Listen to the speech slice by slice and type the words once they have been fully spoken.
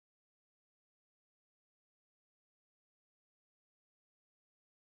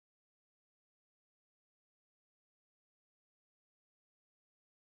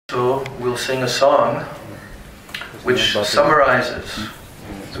So we'll sing a song which summarizes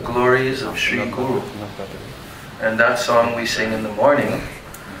the glories of Sri Guru. And that song we sing in the morning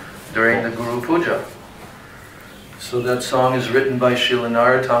during the Guru Puja. So that song is written by Srila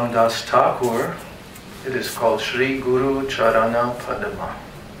Narottam Das Thakur. It is called Sri Guru Charana Padma.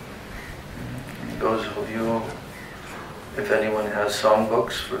 Those of you, if anyone has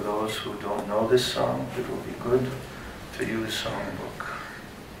songbooks, for those who don't know this song, it will be good to use songbook.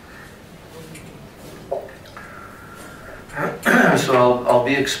 So I'll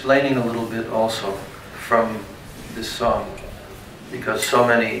be explaining a little bit also from this song, because so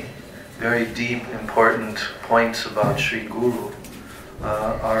many very deep, important points about Sri Guru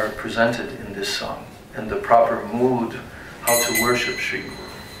are presented in this song, and the proper mood, how to worship Sri Guru.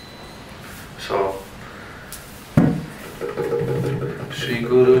 So, Sri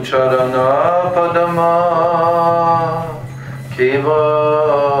Guru Charana Padma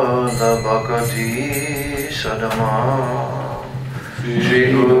Kevala Bhakti Sadama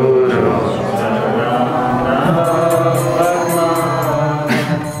Sri Guru Charana Padma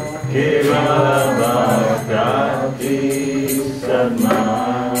Kevala Bhakti Sadama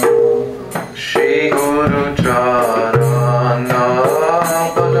Sri Guru Charana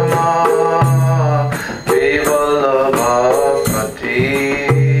Padma Kevala Bhakti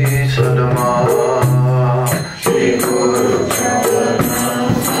Sadama Sri Guru Charana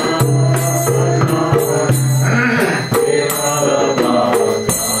Kevala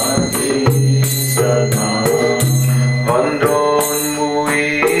Bhakti Sadama Vandon Mui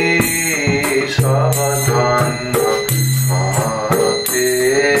Savatana Mate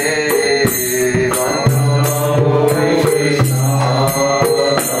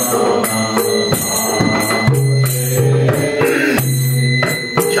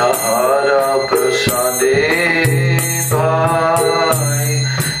Chahara prasade bhai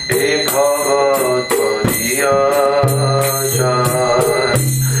e bhavat pariya jai.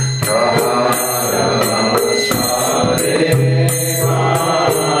 Chahara prasade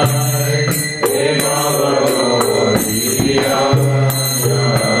bhai e bhavat pariya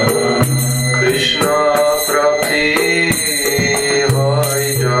jai. Krishna prapti hoy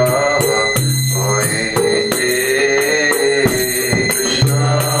java hoy te. Krishna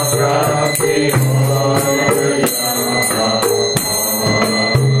prapti hoy java hoy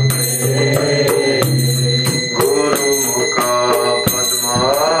te. Guru mukha padma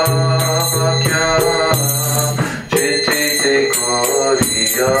vakya chitite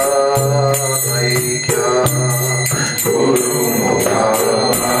koriya aikya. Guru mukha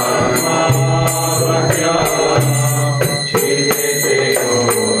padma vakya chitite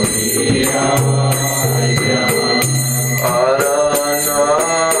koriya aikya. Arana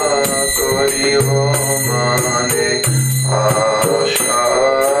kori ho mane asha.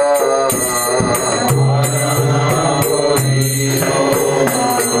 Arana kori ho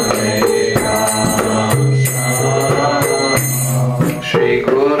mane asha. Shri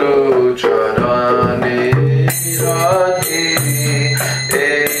Guru Charane Radhi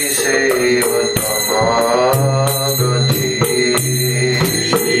Aise Uttama Gati.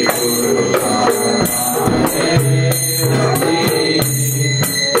 Shri Guru Charane Radhi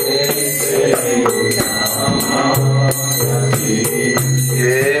Aise Uttama Gati.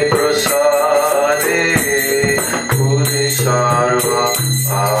 Ye prasade Puri sarva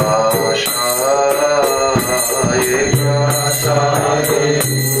asha. Ye prasade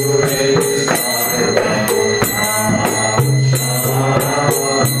Puri sarva asha.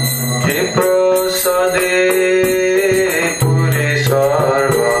 Ye prasade Puri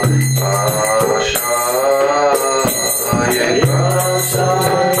sarva asha. Ye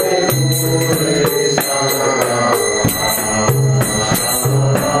prasade Puri sarva asha.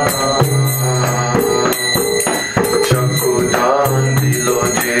 Chakudan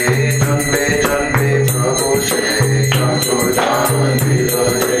diloje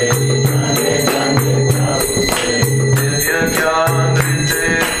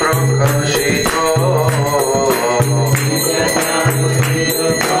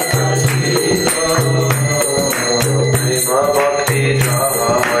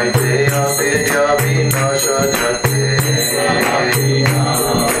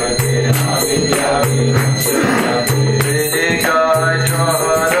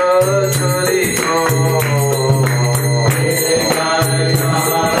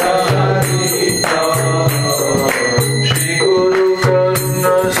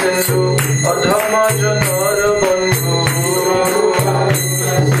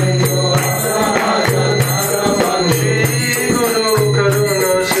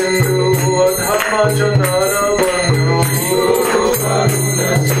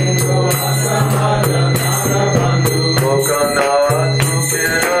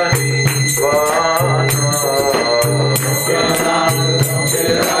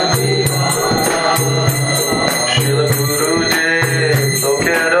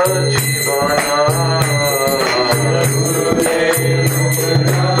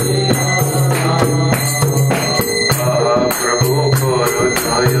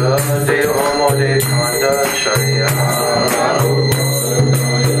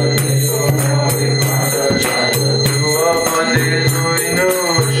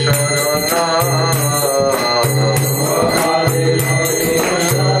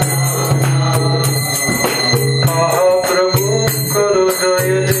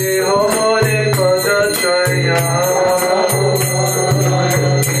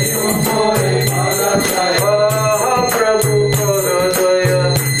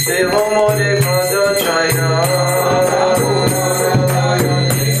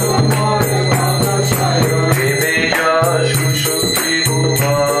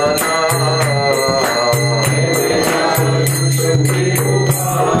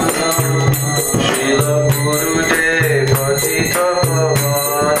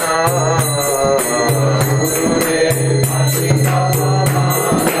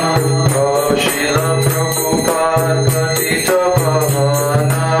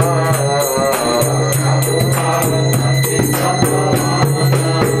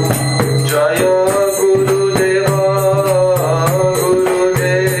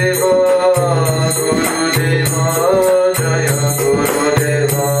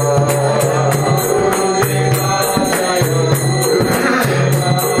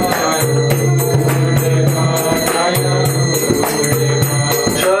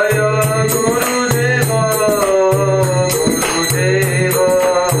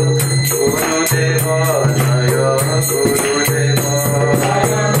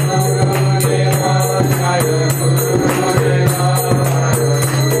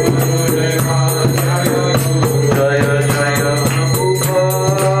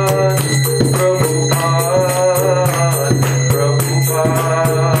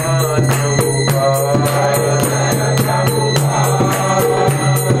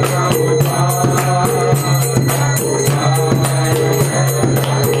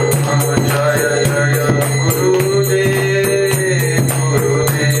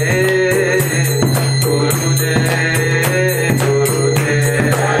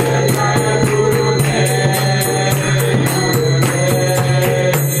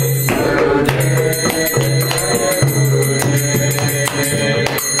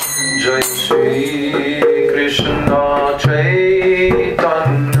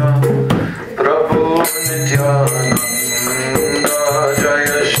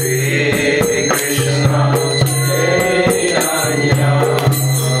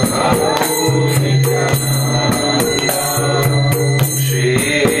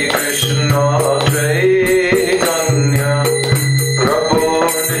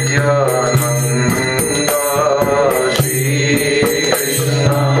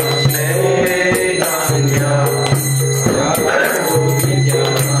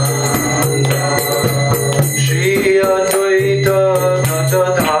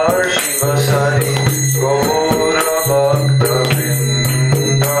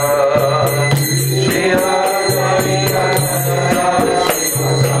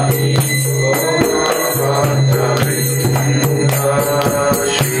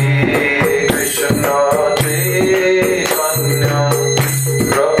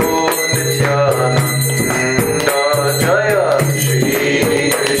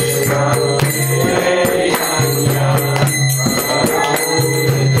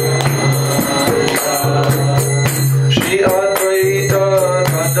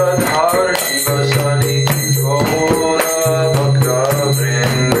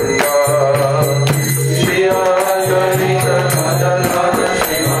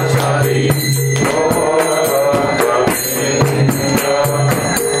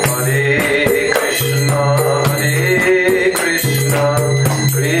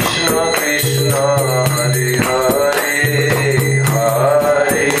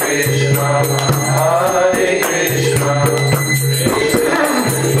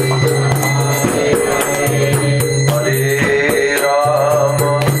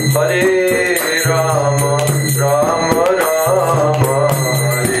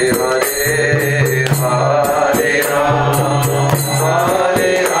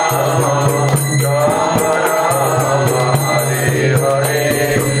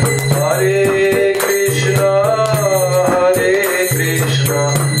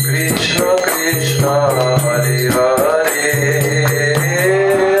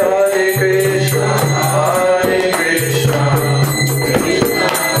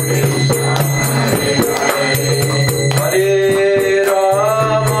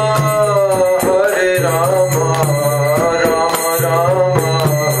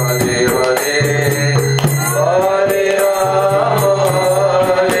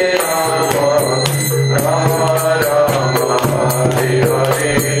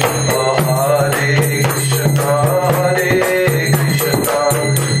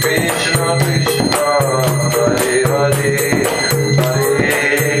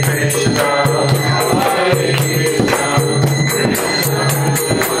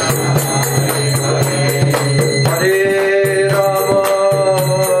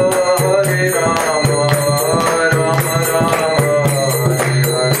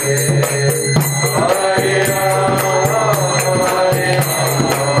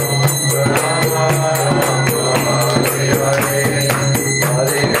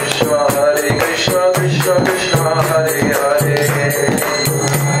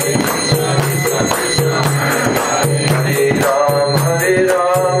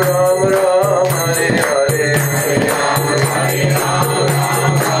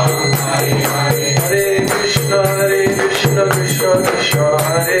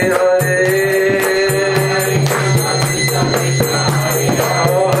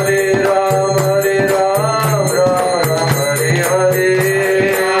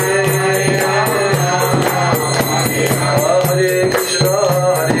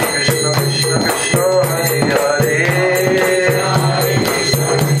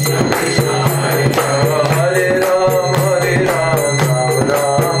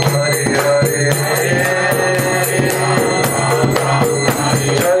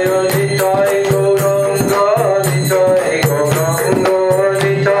Jaya Nitya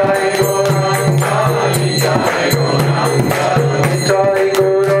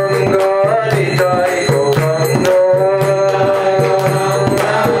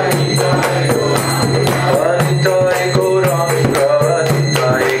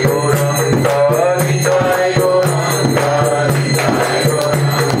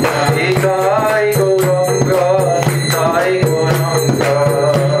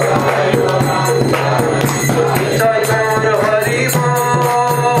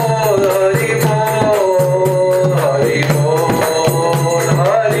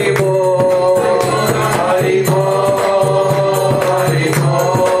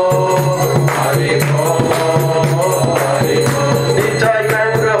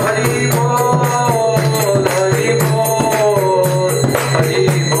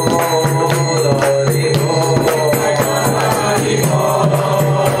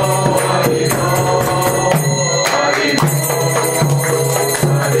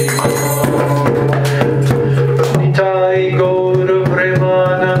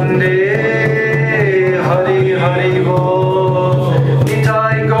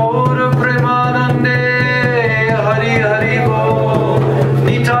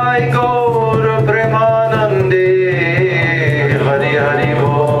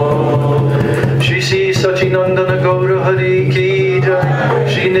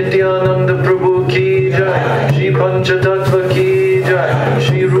Shri Nityananda Prabhu ki jai, Shri Panchatattva ki jai,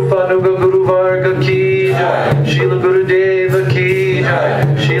 Shri Rupanuga Guru Varga ki jai, Srila Gurudeva ki jai,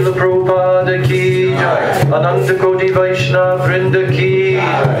 Srila Prabhupada ki jai, Ananta Koti Vaishnava Vrinda ki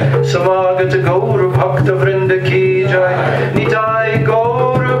jai, Samagata Gaura Bhakta Vrinda ki jai, Nitai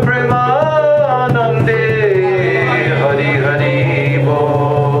Gaura Premanande, Hari Hari Bo.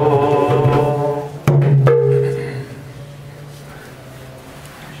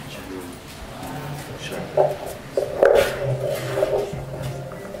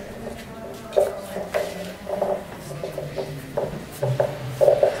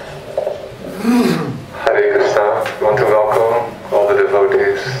 Hare Krishna. I want to welcome all the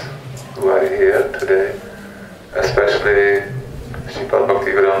devotees who are here today, especially Sripad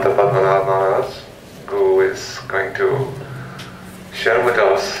Bhaktivedanta Padmanabha Maharaja, who is going to share with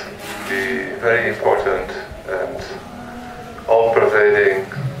us the very important and all-pervading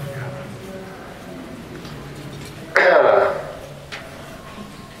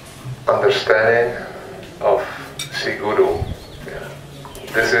understanding of Sri Guru.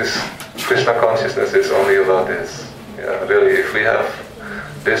 This is Krishna consciousness is only about this. Really, if we have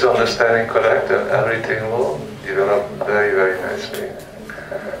this understanding correct, then everything will develop very, very nicely.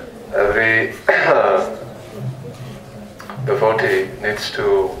 Every devotee needs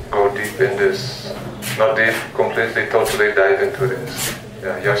to go deep in this, not deep, completely, totally dive into this.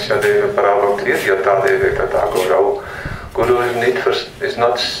 Yasya deva parabhakti yata deva tata gaurau. Guru is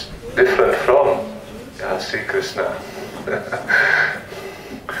not different from Sri Krishna.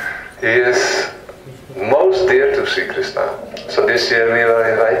 He is most dear to Sri Krishna. So this year we were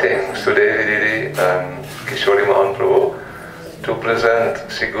inviting Sudevi Didi and Kishori Mahan Prabhu to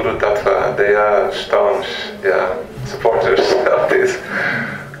present Sri Guru Tattva. They are staunch supporters of these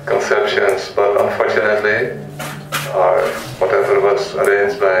conceptions, but unfortunately, whatever was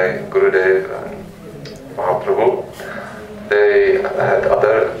arranged by Gurudev and Mahaprabhu, they had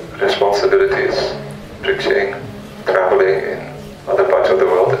other responsibilities, preaching, traveling in other parts of the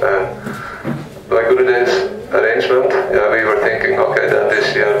world, and by Gurudev's arrangement, we were thinking, okay, then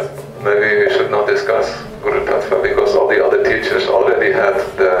this year maybe we should not discuss Guru Tattva because all the other teachers already had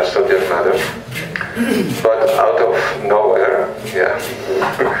their subject matter. But out of nowhere,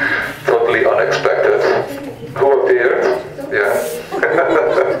 totally unexpected, who appeared?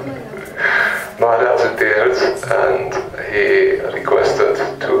 Maharaj appeared, and he requested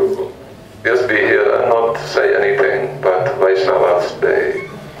to just be here and not say anything, but Vaishnavas, they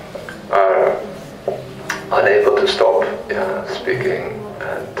are unable to stop speaking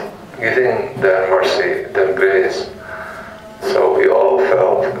and giving their mercy, their grace. So we all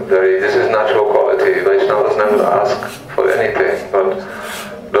felt this is natural quality. Vaishnavas never ask for anything, but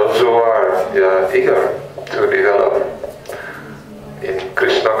those who are eager to develop in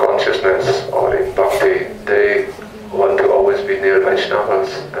Krishna consciousness or in Bhakti, they want to always be near Vaishnavas,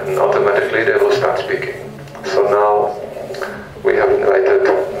 and automatically they will start speaking. So now we have invited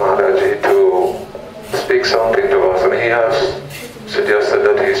Maharaji to speak something to us, and he has suggested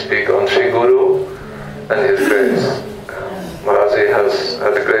that he speak on Sri Guru and his grace. Maharaji has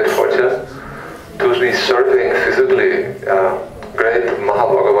had the great fortune to be serving physically great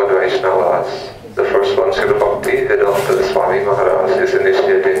Mahabhagavad Vaishnavas. The first one, Srila Bhakti Vedanta Swami Maharaj, is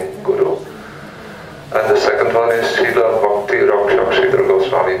initiating Guru. And the second one is Srila Bhakti Rakshak Sridhar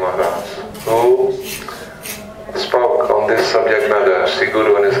Goswami Maharaj, who spoke on this subject matter, Sri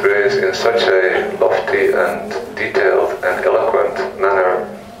Guru and his grace, in such a lofty and detailed and eloquent manner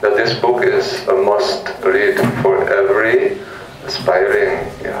that this book is a must read for every aspiring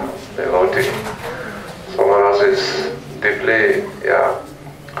devotee. So Maharaj is deeply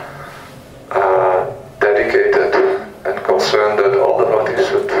dedicated and concerned that all devotees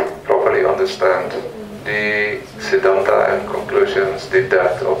should properly understand the Siddhanta and conclusions, the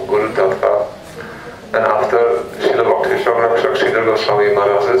depth of Guru Tattva. And after Srila Bhakti Rakshak Sridhar Goswami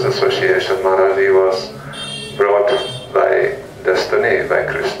Maharaj's association, Maharaji was brought by destiny, by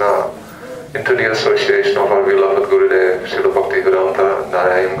Krishna, into the association of our beloved Gurudev, Srila Bhaktivedanta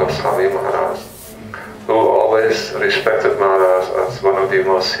Narayan Goswami Maharaj, who always respected Maharaj as one of the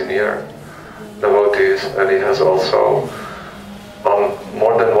most senior devotees, and he has also, on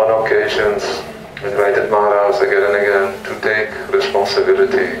more than one occasions, invited Maharaj again and again to take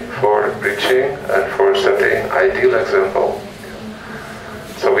responsibility for preaching and for setting ideal example.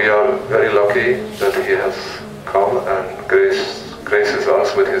 So we are very lucky that he has come and graces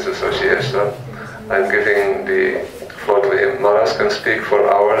us with his association. I'm giving the floor to him. Maharaj can speak for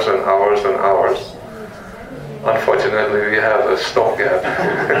hours and hours and hours. Unfortunately, we have a stopgap.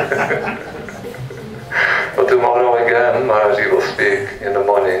 But tomorrow again, Maharaji will speak in the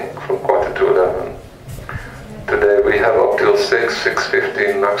morning from 11:15. Today we have up till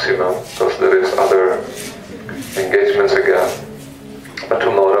 6:15 maximum, because there is other engagements again. But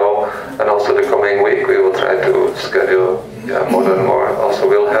tomorrow and also the coming week we will try to schedule more and more. Also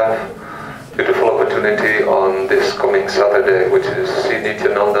we'll have beautiful opportunity on this coming Saturday, which is Sri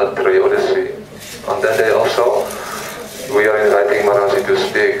Nityananda Trayodasi. On that day also, we are inviting Maharaji to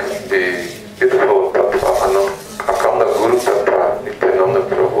speak the beautiful Tattva, Akanda Guru Tattva, Nityananda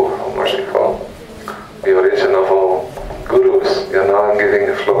Prabhu, how merciful, the origin of all gurus. Now I'm giving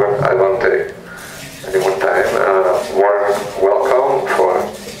the floor. I won't take any more time. Warm welcome for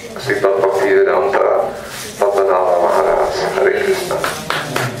Sri Bhakti Padmanabha Maharaja. Hare Krishna.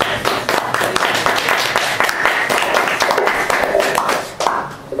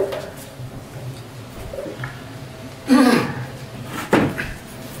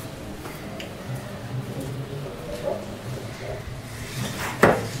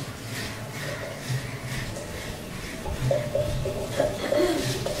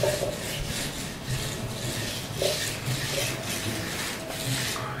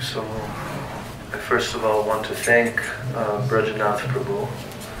 So, I first of all want to thank Brajanath Prabhu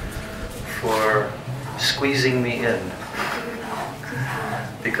for squeezing me in,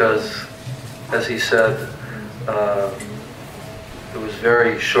 because, as he said, it was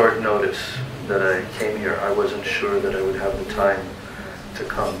very short notice that I came here. I wasn't sure that I would have the time to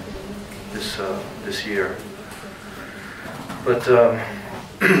come this year. But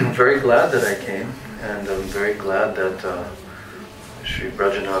I'm very glad that I came, and I'm very glad that Sri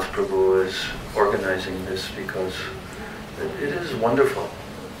Brajanath Prabhu is organizing this, because it is wonderful.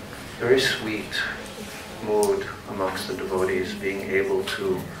 Very sweet mood amongst the devotees, being able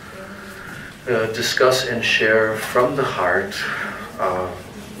to discuss and share from the heart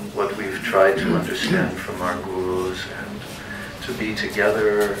what we've tried to understand from our gurus, and to be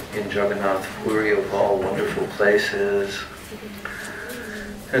together in Jagannath Puri, of all wonderful places,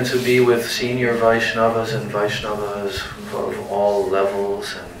 and to be with senior Vaishnavas and Vaishnavas of all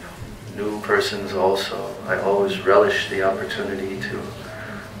levels, and new persons also. I always relish the opportunity to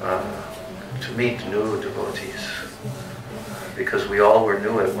meet new devotees, because we all were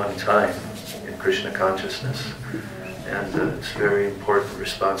new at one time in Krishna consciousness, and it's a very important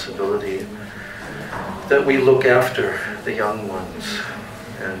responsibility that we look after the young ones,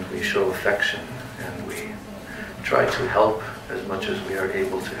 and we show affection, and we try to help as much as we are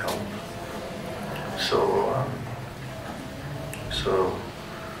able to help. So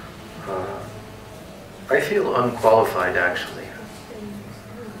I feel unqualified, actually,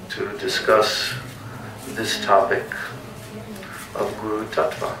 to discuss this topic of Guru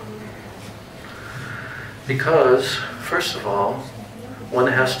Tattva. Because, first of all, one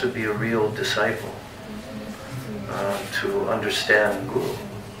has to be a real disciple to understand Guru.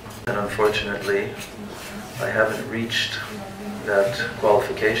 And unfortunately, I haven't reached that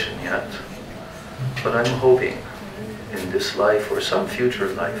qualification yet. But I'm hoping in this life or some future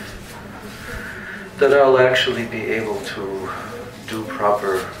life that I'll actually be able to do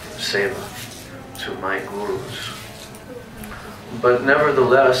proper seva to my gurus. But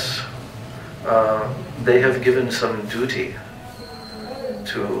nevertheless, they have given some duty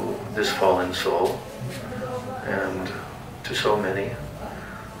to this fallen soul and to so many,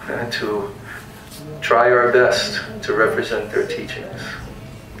 and to try our best to represent their teachings.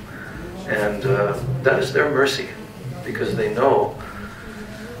 And that is their mercy, because they know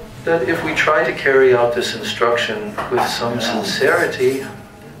that if we try to carry out this instruction with some sincerity,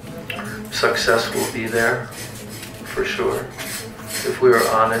 success will be there, for sure. If we are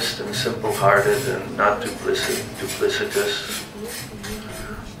honest and simple-hearted and not duplicitous,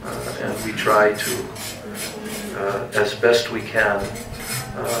 and we try to, as best we can,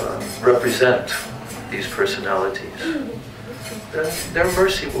 represent these personalities, then their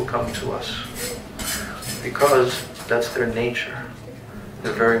mercy will come to us, because that's their nature.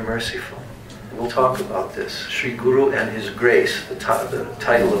 They're very merciful. We'll talk about this. Sri Guru and His Grace, the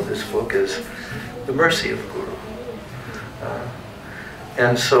title of this book is The Mercy of Guru.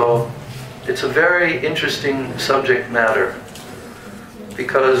 And so it's a very interesting subject matter,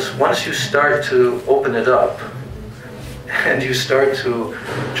 because once you start to open it up and you start to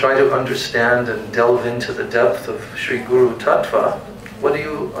try to understand and delve into the depth of Sri Guru Tattva, what do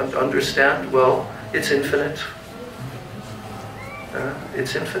you understand? Well, it's infinite.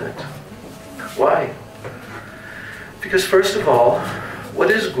 It's infinite. Why? Because first of all,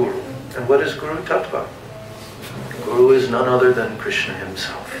 what is Guru? And what is Guru Tattva? Guru is none other than Krishna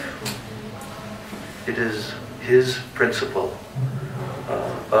himself. It is his principle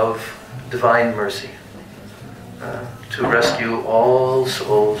of divine mercy. to rescue all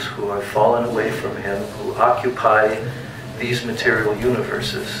souls who have fallen away from him, who occupy these material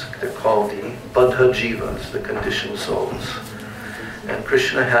universes. They're called the Baddha Jivas, the conditioned souls. And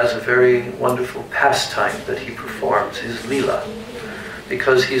Krishna has a very wonderful pastime that he performs, his Leela,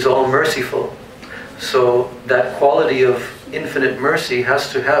 because he's all merciful. So that quality of infinite mercy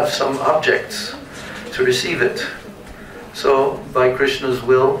has to have some objects to receive it. So by Krishna's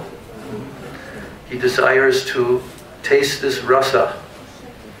will, he desires to taste this rasa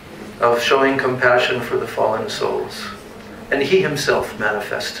of showing compassion for the fallen souls. And he himself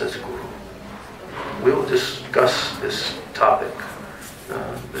manifests as Guru. We will discuss this topic,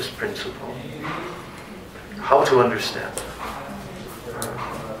 this principle. How to understand.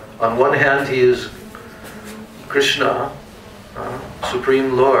 On one hand, he is Krishna,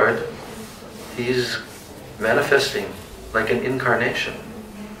 Supreme Lord. He's manifesting like an incarnation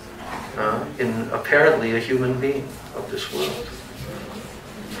in apparently a human being of this world.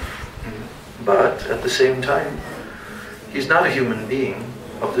 But at the same time, he's not a human being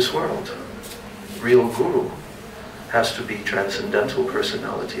of this world. Real Guru has to be transcendental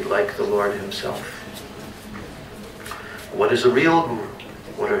personality like the Lord himself. What is a real Guru?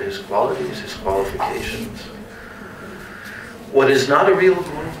 What are his qualities, his qualifications? What is not a real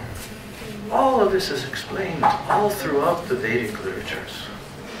Guru? All of this is explained all throughout the Vedic literatures.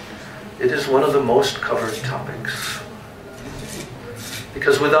 It is one of the most covered topics.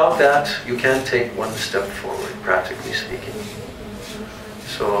 Because without that, you can't take one step forward, practically speaking.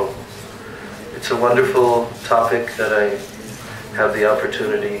 So, it's a wonderful topic that I have the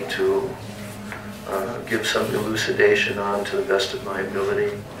opportunity to give some elucidation on to the best of my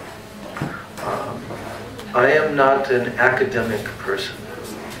ability. I am not an academic person.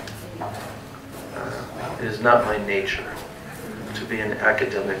 It is not my nature to be an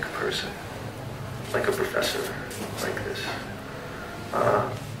academic person, like a professor, like this.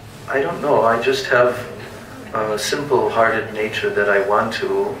 I don't know, I just have a simple-hearted nature that I want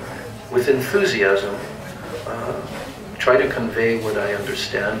to, with enthusiasm, try to convey what I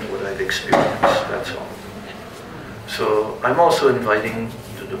understand, what I've experienced, that's all. So I'm also inviting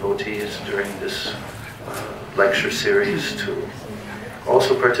the devotees during this lecture series to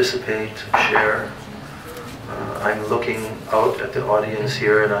also participate, share. I'm looking out at the audience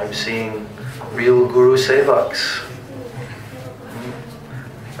here and I'm seeing real Guru Sevaks.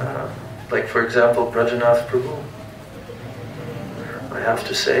 Like for example, Brajanath Prabhu. I have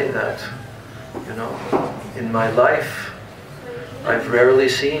to say that, you know, in my life, I've rarely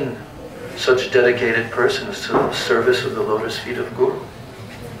seen such dedicated persons to the service of the lotus feet of Guru.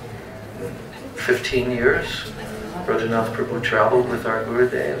 15 years, Brajanath Prabhu traveled with our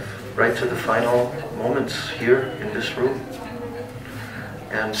Gurudev right to the final moments here in this room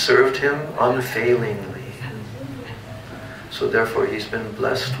and served him unfailingly. So therefore he's been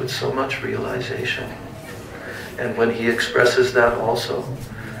blessed with so much realization. And when he expresses that also,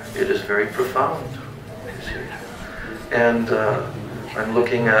 it is very profound. You see? And I'm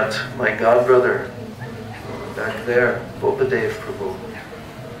looking at my godbrother back there, Bopadev Prabhu.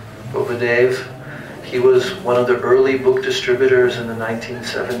 Bopadev, he was one of the early book distributors in the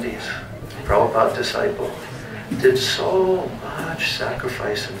 1970s, Prabhupada disciple. Did so much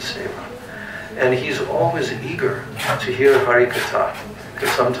sacrifice and seva. And he's always eager to hear Harikatha,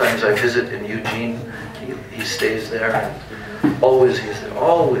 because sometimes I visit in Eugene, he stays there, and always he's there,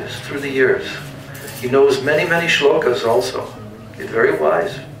 always, through the years. He knows many, many shlokas also. He's very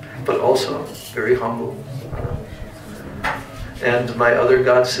wise, but also very humble. And my other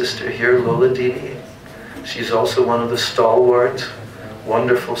god sister here, Lola Didi, she's also one of the stalwart,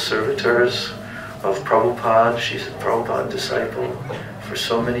 wonderful servitors of Prabhupada. She's a Prabhupada disciple for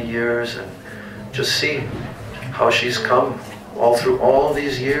so many years, and just see how she's come all through all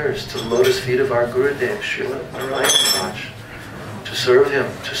these years to the lotus feet of our Gurudev, Srila Narayan Maharaj, to serve him,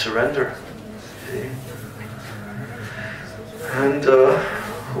 to surrender. See? And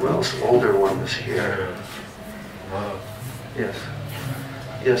who else? Older ones here. Yes.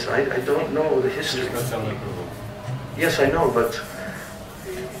 Yes, I don't know the history. Yes, I know, but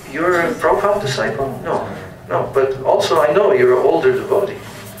you're a Prabhupada disciple? No. No, but also I know you're an older devotee.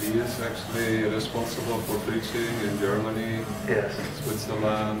 He is actually responsible for preaching in Germany, yes,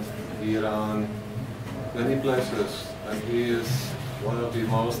 Switzerland, Iran, many places. And he is one of the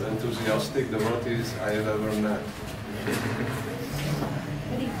most enthusiastic devotees I have ever met.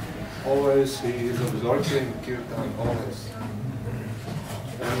 Always he is absorbing kirtan, always.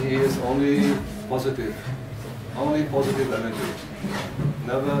 And he is only positive energy.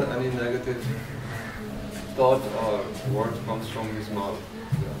 Never any negative thought or word comes from his mouth,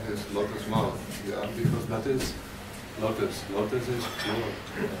 his lotus mouth. Yeah, because that is lotus. Lotus is pure.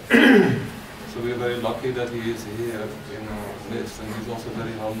 So we're very lucky that he is here in our midst, and he's also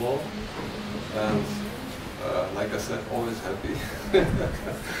very humble, and like I said, always happy.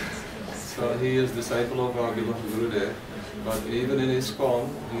 So he is disciple of our beloved Gurudev, but even in ISKCON,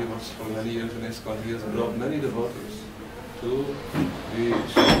 he was for many years in ISKCON, he has brought many devotees to the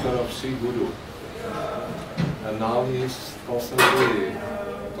shelter of Sri Guru. And now he is constantly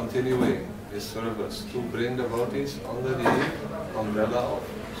continuing his service to bring devotees under the umbrella of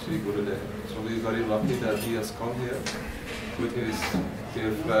Sri Gurudev. So we are very lucky that he has come here with his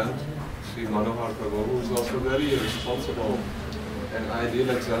dear friend, Sri Manohar Prabhu, who is also very responsible and ideal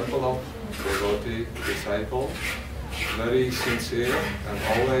example of devotee, disciple, very sincere and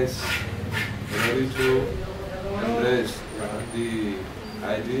always ready to embrace the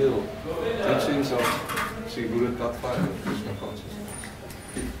ideal teachings of Sri Guru Tattva and Krishna consciousness.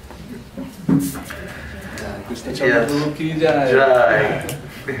 Yes. Jai.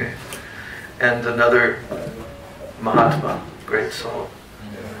 And another Mahatma, great soul,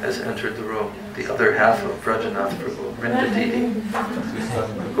 has entered the room. The other half of Brajanath Prabhu, Vrinda Didi,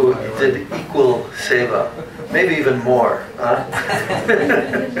 who did equal seva, maybe even more,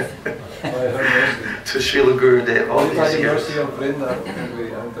 to Srila Gurudev all these years.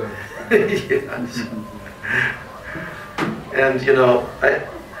 Yes. And you know,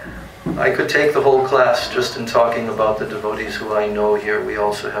 I could take the whole class just in talking about the devotees who I know here. We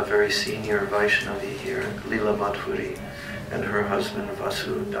also have very senior Vaishnavi here, Leela Madhuri, and her husband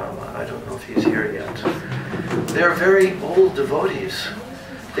Vasudama. I don't know if he's here yet. They're very old devotees.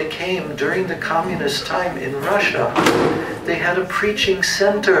 They came during the communist time in Russia. They had a preaching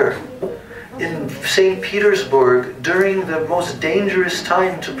center in St. Petersburg during the most dangerous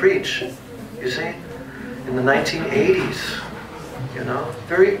time to preach, you see, in the 1980s. You know,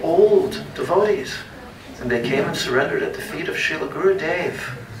 very old devotees. And they came and surrendered at the feet of Srila Gurudev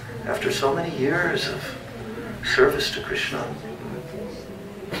after so many years of service to Krishna.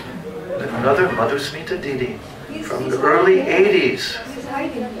 And another Madhusmita Didi from the early 80s.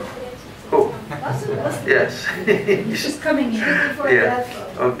 Who? Yes. She's coming in. Yeah,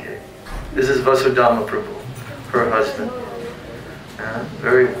 okay. This is Vasudama Prabhu, her husband.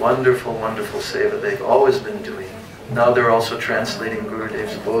 Very wonderful, wonderful seva they've always been doing. Now they're also translating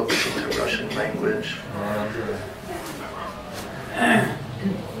Gurudev's books into Russian language.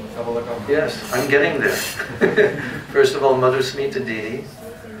 Yes, I'm getting there. First of all, Madhusmita Didi.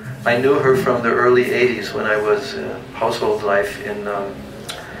 I knew her from the early 80s when I was household life in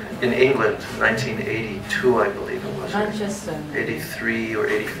England, 1982 I believe it was. Manchester. 83 or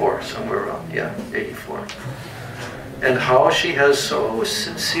 84, somewhere around, yeah, 84. And how she has so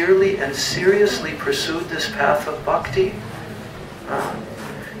sincerely and seriously pursued this path of bhakti.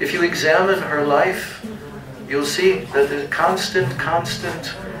 If you examine her life, you'll see that the constant,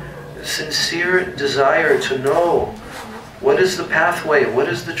 sincere desire to know what is the pathway, what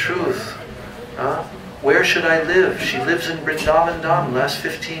is the truth, where should I live? She lives in Vrindavan Dham last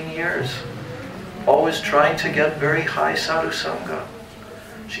 15 years, always trying to get very high sadhu sangha.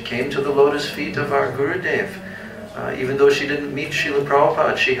 She came to the lotus feet of our Gurudev. Even though she didn't meet Srila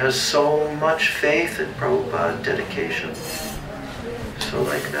Prabhupada, she has so much faith in Prabhupada, dedication. So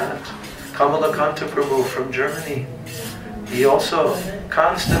like that. Kamalakanta Prabhu from Germany. He also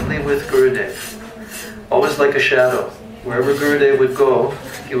constantly with Gurudev. Always like a shadow. Wherever Gurudev would go,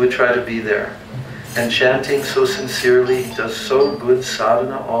 he would try to be there. And chanting so sincerely, he does so good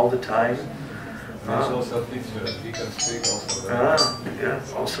sadhana all the time. He's also a teacher, he can speak also. Yeah,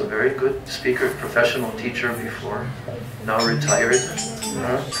 also very good speaker, professional teacher before, now retired.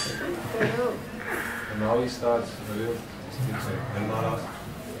 And now he starts the real teaching, and Maharaj,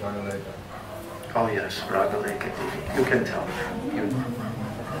 Ragaleka. Oh yes, Ragaleka, you can tell.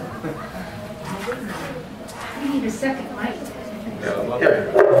 We need a second mic.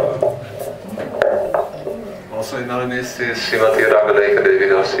 Also in Maranese is Srimati Ragaleka Devi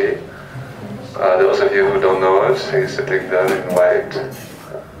Dasi. Those of you who don't know her, she's sitting there in white,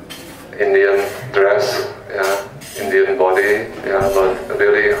 Indian dress, yeah, Indian body, yeah, but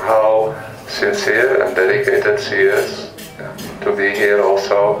really how sincere and dedicated she is, yeah, to be here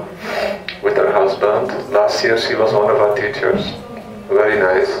also with her husband. Last year she was one of our teachers. Very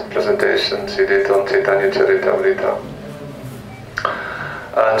nice presentation she did on Chaitanya Charitamrita.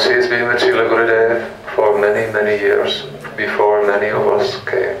 And she's been with Srila Gurudev for many, many years, before many of us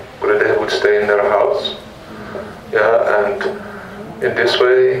came. Gurudev would stay in their house. Yeah, and in this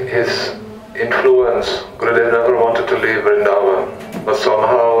way his influence, Gurudev never wanted to leave Vrindavan, but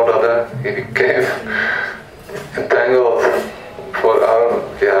somehow or other he became entangled for our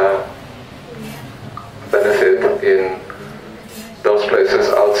benefit in those places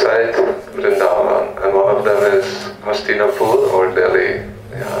outside Vrindavan, and one of them is Hastinapur or Delhi.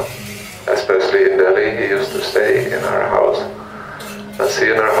 Yeah. Especially in Delhi, he used to stay in our house. And she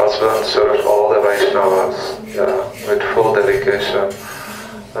and her husband served all the Vaishnavas with full dedication.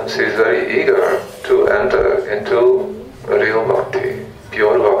 And she's very eager to enter into real bhakti,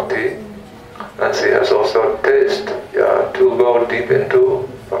 pure bhakti. And she has also taste to go deep into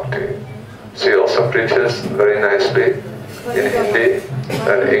bhakti. She also preaches very nicely in Hindi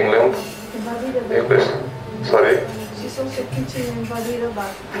and English. Sorry? She's also teaching in Vadira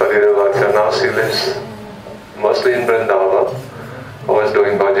Bhakti. Vadira Bhakti. Now she lives mostly in Vrindavan, always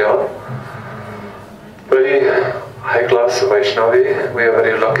doing bhajan. Very high-class Vaishnavi. We are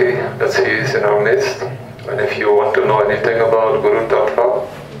very lucky that she is in our midst. And if you want to know anything about Guru Tattva,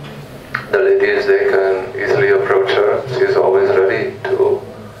 the ladies, they can easily approach her. She is always ready to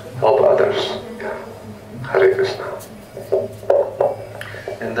help others. Yeah. Hare Krishna.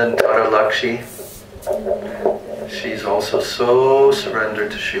 And then Tara Lakshi, she's also so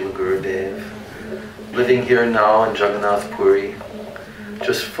surrendered to Srila Gurudev, living here now in Jagannath Puri,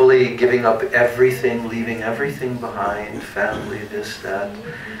 just fully giving up everything, leaving everything behind, family, this, that,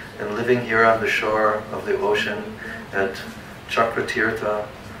 and living here on the shore of the ocean at Chakratirtha,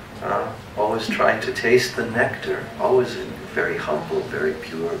 always trying to taste the nectar, always very humble, very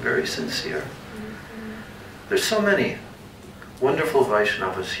pure, very sincere. There's so many wonderful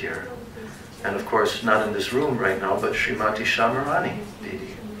Vaishnavas here. And of course, not in this room right now, but Srimati Shamarani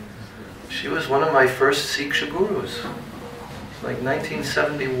Didi. She was one of my first Siksha gurus. Like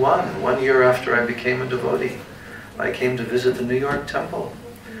 1971, 1 year after I became a devotee. I came to visit the New York temple.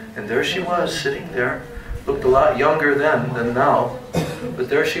 And there she was, sitting there. Looked a lot younger then than now. But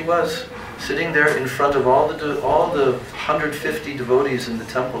there she was, sitting there in front of all the 150 devotees in the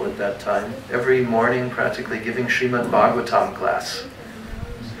temple at that time, every morning practically giving Srimad Bhagavatam class.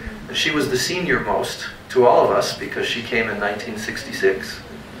 And she was the senior most to all of us because she came in 1966.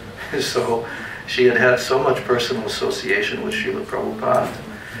 So she had had so much personal association with Srila Prabhupada.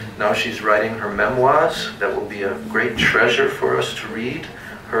 Now she's writing her memoirs. That will be a great treasure for us to read,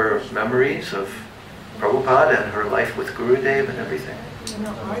 her memories of Prabhupada and her life with Gurudev and everything.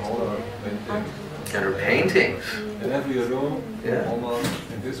 And her paintings. In every room, Yeah. almost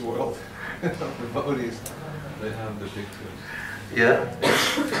in this world, of devotees, they have the pictures. Yeah.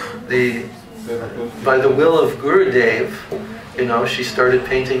 By the will of Gurudev, you know, she started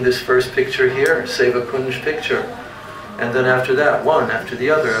painting this first picture here, Seva Kunj picture. And then after that, one after the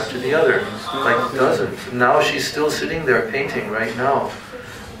other, like dozens. Now she's still sitting there painting right now.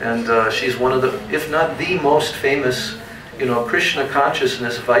 And she's one of the, if not the most famous, you know, Krishna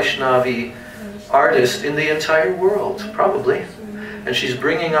consciousness Vaishnavi artist in the entire world, probably. And she's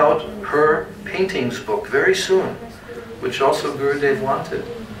bringing out her paintings book very soon, which also Gurudev wanted.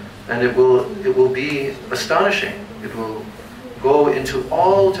 And it will be astonishing. It will go into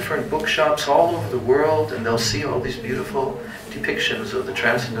all different bookshops all over the world, and they'll see all these beautiful depictions of the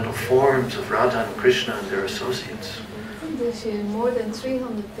transcendental forms of Radha and Krishna and their associates. She had more than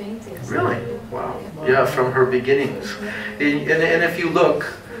 300 paintings. Really? Wow. Yeah, from her beginnings. And if you look,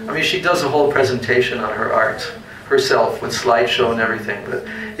 I mean, she does a whole presentation on her art herself with slideshow and everything, but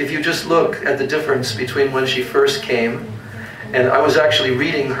if you just look at the difference between when she first came, and I was actually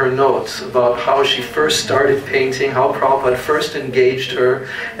reading her notes about how she first started painting, how Prabhupada first engaged her,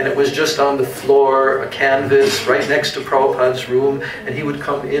 and it was just on the floor, a canvas, right next to Prabhupada's room, and he would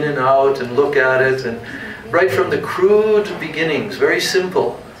come in and out and look at it, and right from the crude beginnings, very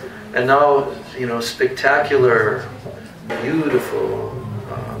simple, and now, you know, spectacular, beautiful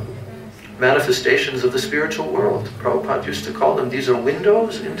manifestations of the spiritual world. Prabhupada used to call them, these are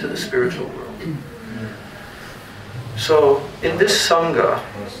windows into the spiritual world. So, in this Sangha,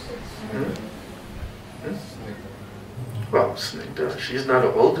 well, Snigdha, she's not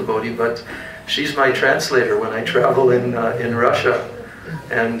an old devotee, but she's my translator when I travel in Russia.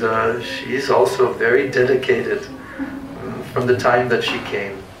 And she's also very dedicated from the time that she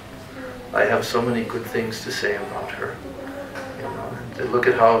came. I have so many good things to say about her. You know, and look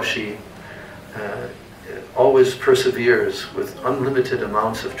at how she always perseveres with unlimited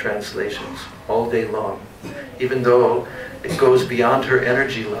amounts of translations all day long, even though it goes beyond her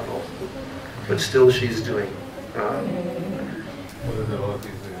energy level, but still she's doing.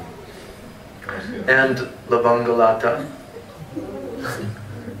 And Labangalata,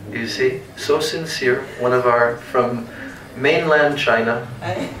 you see, so sincere, one of our, from mainland China,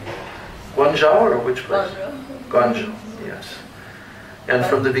 Guangzhou or which place? Guangzhou, yes. And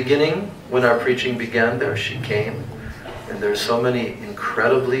from the beginning, when our preaching began there, she came. And there's so many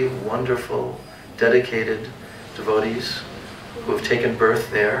incredibly wonderful, dedicated devotees who have taken birth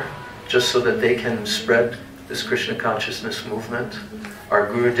there, just so that they can spread this Krishna consciousness movement. Our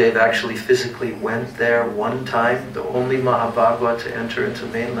Gurudev actually physically went there one time, the only Mahabhagavad to enter into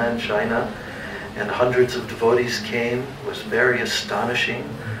mainland China, and hundreds of devotees came. It was very astonishing,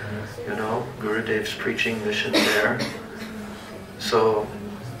 you know, Gurudev's preaching mission there. So,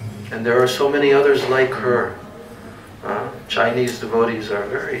 and there are so many others like her. Chinese devotees are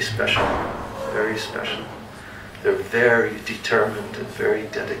very special, very special. They're very determined and very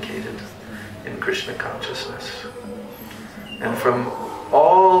dedicated in Krishna consciousness. And from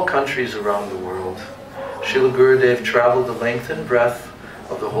all countries around the world, Srila Gurudev traveled the length and breadth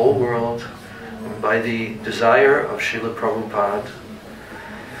of the whole world, and by the desire of Srila Prabhupada,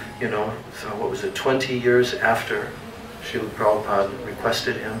 you know, so what was it, 20 years after Srila Prabhupada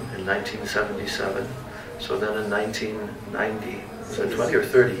requested him in 1977, so then in 1990, was it 20 or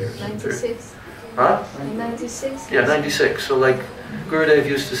 30 years? 96. Huh? In 96? Yeah, 96. So like Gurudev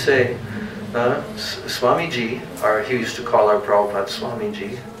used to say, Swamiji, or he used to call our Prabhupada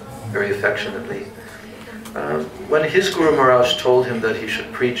Swamiji, very affectionately. When his Guru Maharaj told him that he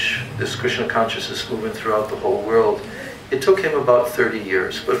should preach this Krishna consciousness movement throughout the whole world, it took him about 30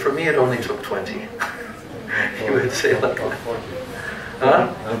 years, but for me it only took 20. He would say like that. Huh?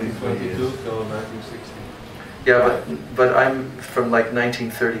 1922 till 1960. Yeah, but I'm from like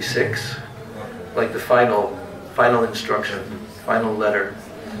 1936, like the final instruction, final letter.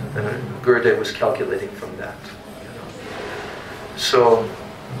 And Gurudev was calculating from that. You know. So,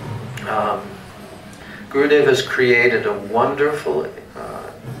 Gurudev has created a wonderful,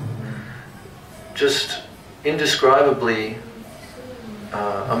 just indescribably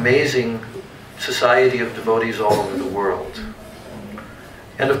amazing society of devotees all over the world.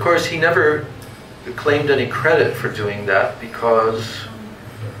 And of course, he never claimed any credit for doing that because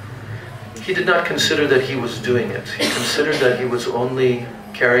he did not consider that he was doing it. He considered that he was only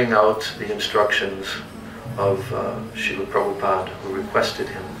carrying out the instructions of Srila Prabhupada, who requested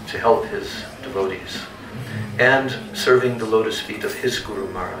him to help his devotees, and serving the lotus feet of his Guru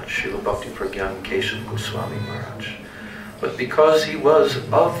Maharaj, Srila Bhakti Pragyan Keshav Goswami Maharaj. But because he was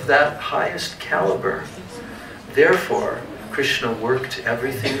of that highest caliber, therefore Krishna worked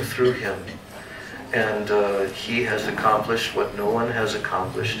everything through him, and he has accomplished what no one has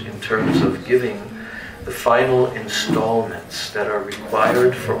accomplished in terms of giving the final installments that are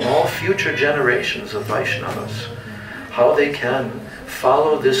required for all future generations of Vaishnavas, how they can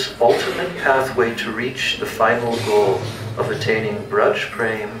follow this ultimate pathway to reach the final goal of attaining Braj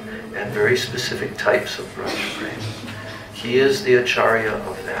Prem and very specific types of Braj Prem. He is the Acharya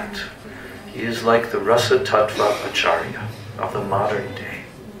of that. He is like the Rasa Tattva Acharya of the modern day,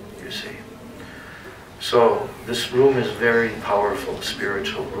 you see. So this room is very powerful,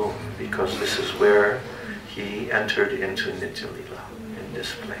 spiritual room, because this is where he entered into Nitya Lila, in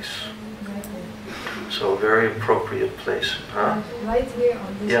this place. So a very appropriate place. Huh? Right here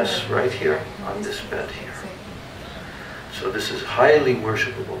on this Yes, bed. right here, on this bed here. So this is a highly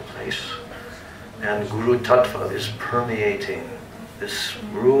worshipable place. And Guru Tattva is permeating this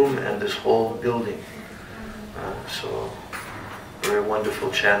room and this whole building. So very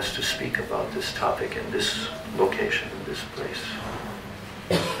wonderful chance to speak about this topic in this location, in this place.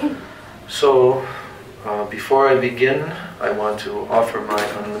 So, before I begin, I want to offer my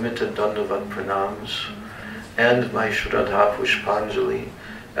unlimited Dandavat pranams and my Shraddha Pushpanjali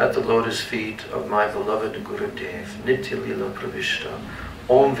at the lotus feet of my beloved Gurudev, Nitya Lila Pravishta,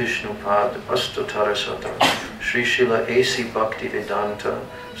 Om Vishnupad Astatarasata, Sri Srila A.C. Bhakti Vedanta,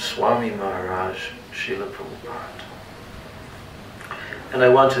 Swami Maharaj, Srila Prabhupada. And I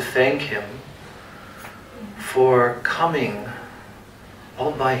want to thank him for coming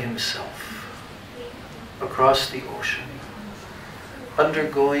all by himself across the ocean,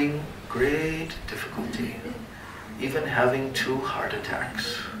 undergoing great difficulty, even having 2 heart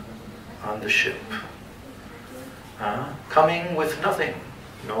attacks on the ship. Coming with nothing,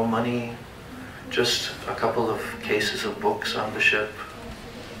 no money, just a couple of cases of books on the ship.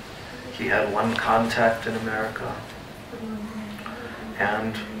 He had 1 contact in America,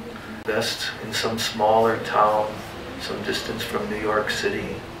 and best in some smaller town, some distance from New York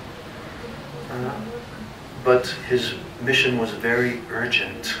City. But his mission was very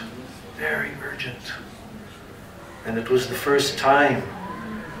urgent, very urgent. And it was the first time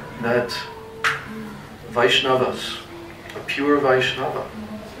that Vaishnavas, a pure Vaishnava,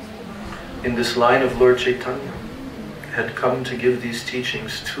 in this line of Lord Chaitanya, had come to give these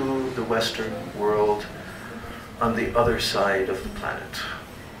teachings to the Western world on the other side of the planet.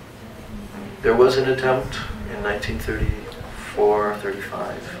 There was an attempt in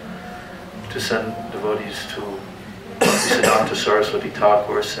 1934-35 to send devotees to Bhaktisiddhanta Saraswati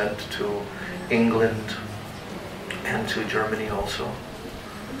Thakur sent to England and to Germany also.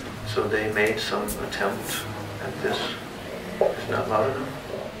 So they made some attempt at this. It's not loud enough.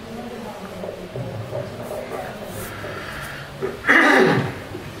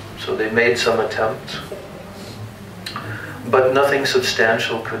 So they made some attempt, but nothing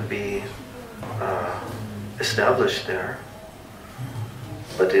substantial could be established there.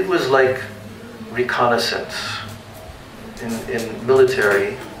 But it was like reconnaissance. In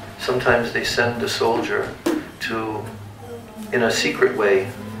military, sometimes they send a soldier to, in a secret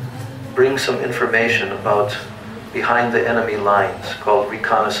way, bring some information about behind the enemy lines, called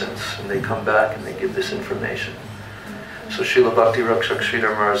reconnaissance, and they come back and they give this information. So Srila Bhakti Rakshak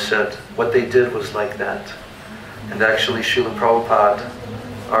Sridhar Maharaj said what they did was like that. And actually Srila Prabhupada,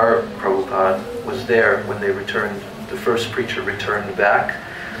 our Prabhupada, was there when they returned, the first preacher returned back,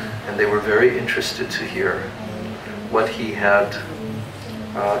 and they were very interested to hear what he had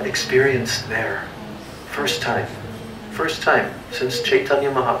experienced there. First time since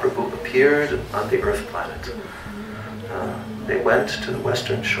Chaitanya Mahaprabhu appeared on the earth planet. They went to the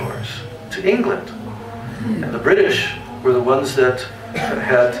western shores, to England. And the British were the ones that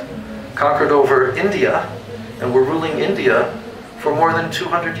had conquered over India and were ruling India for more than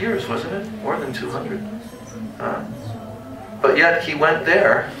 200 years, wasn't it? More than 200. But yet he went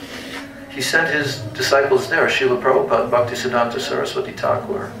there. He sent his disciples there, Srila Prabhupada, Bhaktisiddhanta Saraswati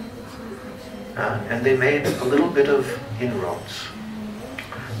Thakur. And they made a little bit of inroads.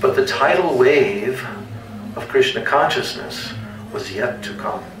 But the tidal wave of Krishna consciousness was yet to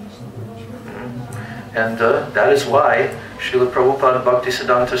come. And that is why Srila Prabhupada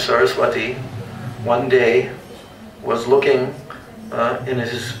Bhaktisiddhanta Saraswati one day was looking in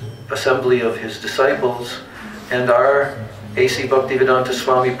his assembly of his disciples, and our A.C. Bhaktivedanta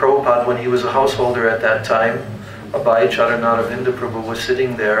Swami Prabhupada, when he was a householder at that time, Abhay Charanaravinda Prabhu was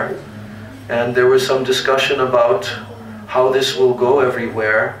sitting there, and there was some discussion about how this will go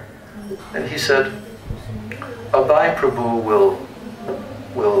everywhere. And he said, Abhay Prabhu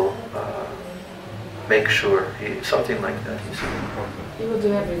will make sure, something like that he said. He will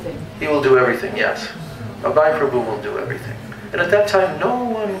do everything. He will do everything, yes. Abhay Prabhu will do everything. And at that time, no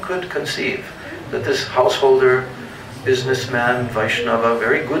one could conceive that this householder, businessman, Vaishnava,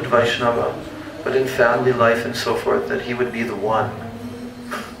 very good Vaishnava, but in family life and so forth, that he would be the one.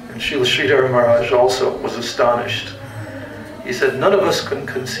 And Srila Sridhar Maharaj also was astonished. He said, none of us can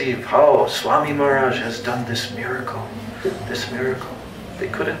conceive how Swami Maharaj has done this miracle. This miracle. They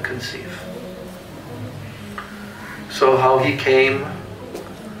couldn't conceive. So how he came,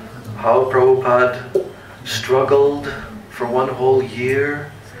 how Prabhupada struggled for one whole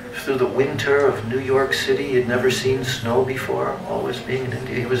year through the winter of New York City. He had never seen snow before, always being in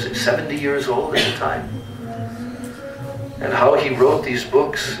India. He was 70 years old at the time. And how he wrote these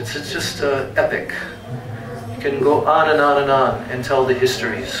books, it's just epic. You can go on and on and on and tell the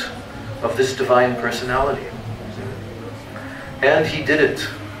histories of this divine personality. And he did it.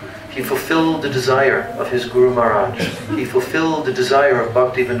 He fulfilled the desire of his Guru Maharaj. He fulfilled the desire of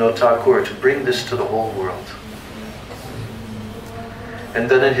Bhaktivinoda Thakur to bring this to the whole world. And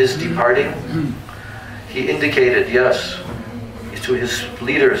then in his departing, he indicated, yes, to his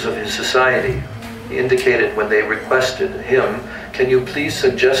leaders of his society, he indicated when they requested him, can you please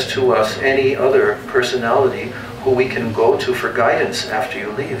suggest to us any other personality who we can go to for guidance after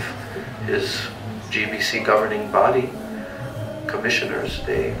you leave? His GBC governing body commissioners,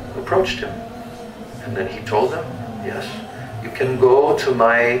 they approached him. And then he told them, yes, you can go to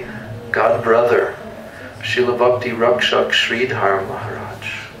my god brother, Srila Bhakti Rakshak Sridhar Maharaj.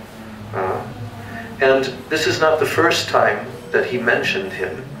 And this is not the first time that he mentioned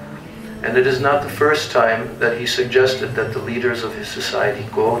him, and it is not the first time that he suggested that the leaders of his society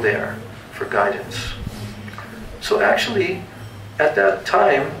go there for guidance. So actually, at that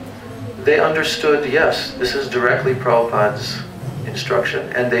time, they understood, yes, this is directly Prabhupada's instruction,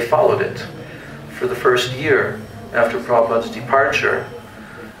 and they followed it. For the first year after Prabhupada's departure,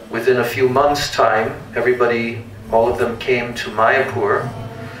 within a few months' time, everybody, all of them came to Mayapur,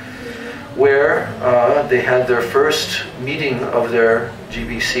 where they had their first meeting of their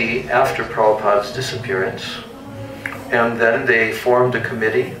GBC after Prabhupada's disappearance. And then they formed a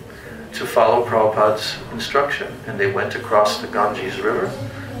committee to follow Prabhupada's instruction. And they went across the Ganges River,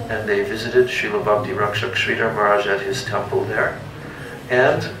 and they visited Srila Bhakti Rakshak Sridhar Maharaj at his temple there.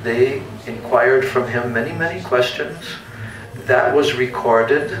 And they inquired from him many, many questions. That was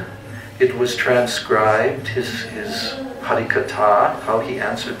recorded. It was transcribed, his Harikatha, how he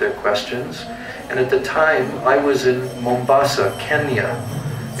answered their questions. And at the time, I was in Mombasa, Kenya,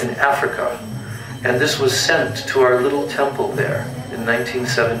 in Africa. And this was sent to our little temple there in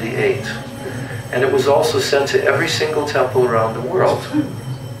 1978. And it was also sent to every single temple around the world.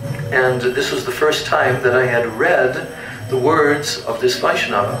 And this was the first time that I had read the words of this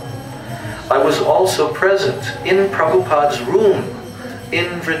Vaishnava. I was also present in Prabhupada's room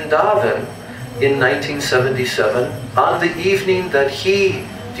in Vrindavan in 1977 on the evening that he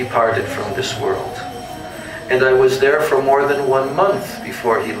departed from this world. And I was there for more than 1 month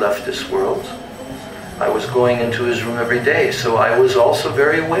before he left this world. I was going into his room every day, so I was also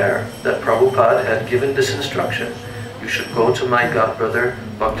very aware that Prabhupada had given this instruction. You should go to my godbrother,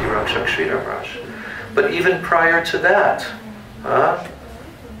 Bhakti Rakshak Sridhar Maharaj. But even prior to that,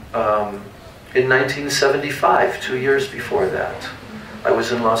 in 1975, 2 years before that, I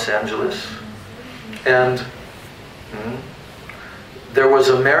was in Los Angeles, and there was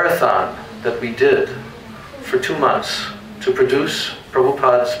a marathon that we did for 2 months to produce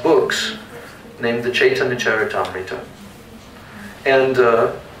Prabhupada's books named the Chaitanya Charitamrita. And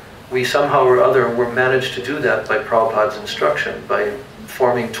we somehow or other were managed to do that by Prabhupada's instruction, by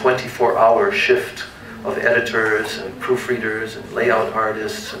forming 24-hour shift of editors and proofreaders and layout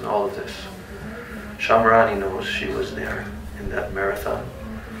artists and all of this. Shamrani knows, she was there in that marathon.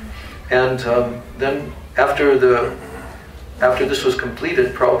 And then after this was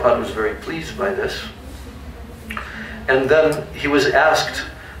completed, Prabhupada was very pleased by this. And then he was asked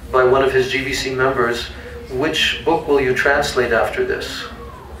by one of his GBC members, which book will you translate after this?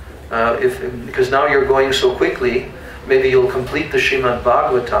 Because now you're going so quickly, maybe you'll complete the Srimad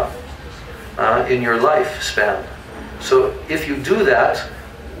Bhagavatam in your lifespan. So if you do that,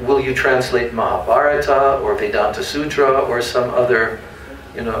 will you translate Mahabharata or Vedanta Sutra or some other,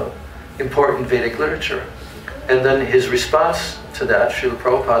 important Vedic literature? And then his response to that, Srila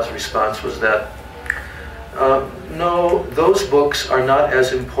Prabhupada's response was that, no, those books are not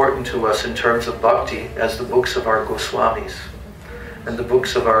as important to us in terms of bhakti as the books of our Goswamis and the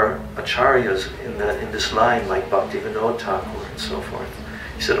books of our acharyas in this line, like Bhakti Vinod Thakur and so forth.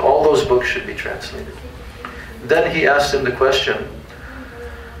 He said all those books should be translated. Then he asked him the question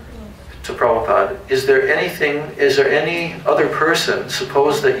to Prabhupada, is there any other person,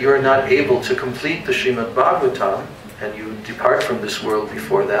 suppose that you're not able to complete the Srimad Bhagavatam and you depart from this world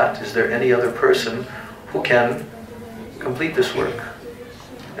before that, is there any other person who can complete this work?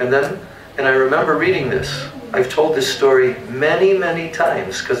 And I remember reading this. I've told this story many, many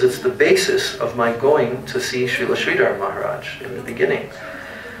times because it's the basis of my going to see Srila Sridhar Maharaj in the beginning.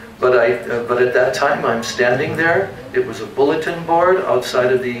 But at that time I'm standing there. It was a bulletin board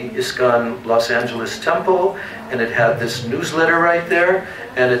outside of the ISKCON Los Angeles temple, and it had this newsletter right there,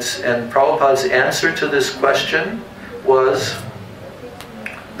 and Prabhupada's answer to this question was,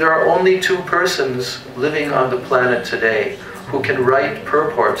 there are only 2 persons living on the planet today who can write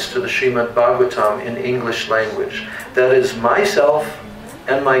purports to the Srimad Bhagavatam in English language. That is myself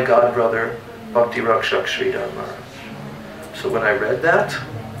and my godbrother, Bhakti Rakshak Sridhar Maharaj. So when I read that,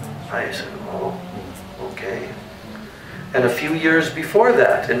 I said, oh, okay. And a few years before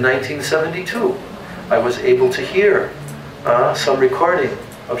that, in 1972, I was able to hear some recording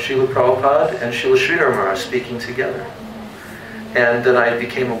of Srila Prabhupada and Srila Sridhar Maharaj speaking together. And then I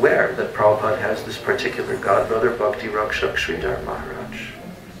became aware that Prabhupada has this particular godbrother, Bhakti Rakshak Sridhar Maharaj.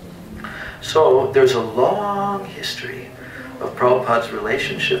 So there's a long history of Prabhupada's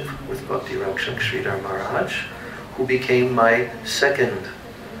relationship with Bhakti Rakshak Sridhar Maharaj, who became my second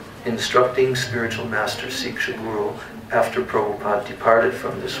instructing spiritual master, Siksha Guru, after Prabhupada departed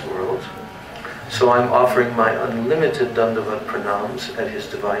from this world. So I'm offering my unlimited Dandavat Pranams at his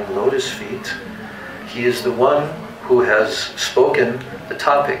divine lotus feet. He is the one who has spoken the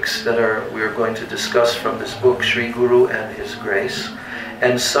topics that we are going to discuss from this book, Sri Guru and His Grace.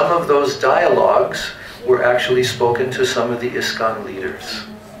 And some of those dialogues were actually spoken to some of the ISKCON leaders,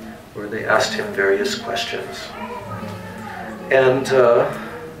 where they asked him various questions. And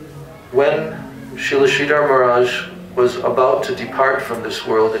when Srila Sridhar Maharaj was about to depart from this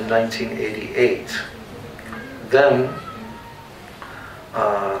world in 1988, then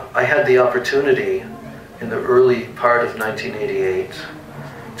I had the opportunity in the early part of 1988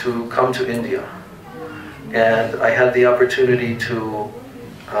 to come to India. And I had the opportunity to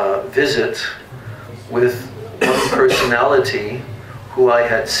visit with one personality who I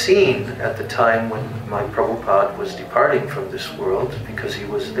had seen at the time when my Prabhupada was departing from this world, because he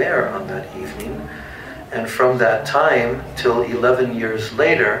was there on that evening. And from that time till 11 years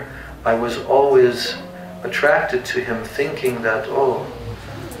later, I was always attracted to him, thinking that, oh,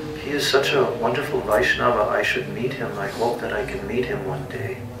 he is such a wonderful Vaishnava, I should meet him. I hope that I can meet him one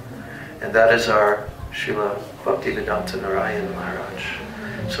day. And that is our Srila Bhaktivedanta Narayan Maharaj.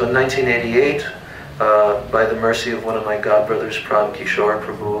 So in 1988, by the mercy of one of my godbrothers, Pran Kishore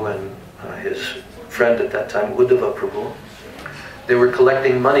Prabhu, and his friend at that time, Uddhava Prabhu. They were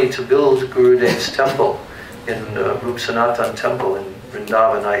collecting money to build Gurudev's temple in Rup Sanatan temple in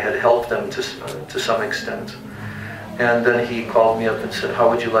Vrindavan. I had helped them to some extent. And then he called me up and said, how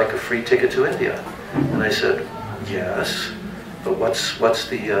would you like a free ticket to India? And I said, yes, but what's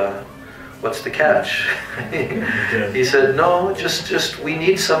the catch? He said, no, just we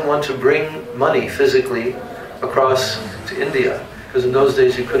need someone to bring money physically across to India. Because in those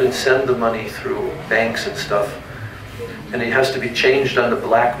days you couldn't send the money through banks and stuff. And it has to be changed on the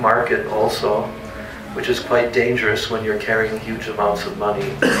black market also, which is quite dangerous when you're carrying huge amounts of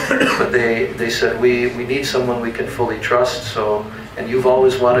money. But they said, we need someone we can fully trust, so, and you've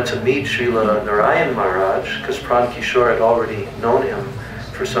always wanted to meet Srila Narayan Maharaj, because Pran Kishore had already known him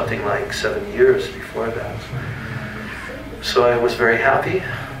for something like 7 years before that. So I was very happy,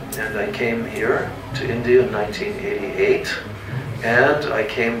 and I came here to India in 1988, and I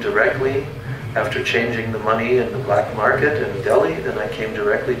came directly, after changing the money in the black market in Delhi, then I came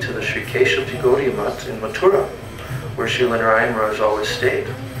directly to the Sri Keshavji Gaudiya Math in Mathura, where Srila Narayan Maharaj always stayed.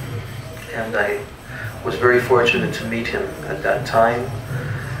 And I was very fortunate to meet him at that time,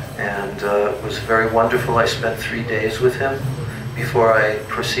 and it was very wonderful. I spent 3 days with him before I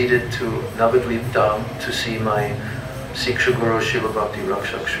proceeded to Navadvip Dham to see my Siksha Guru Srila Bhakti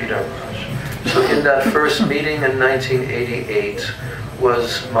Rakshak Sridhar Maharaj. So in that first meeting in 1988,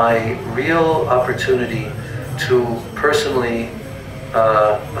 was my real opportunity to personally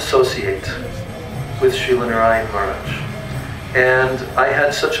associate with Srila Narayan Maharaj. And I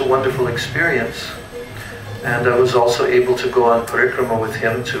had such a wonderful experience, and I was also able to go on parikrama with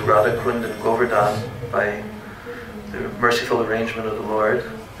him to Radhakund and Govardhan by the merciful arrangement of the Lord.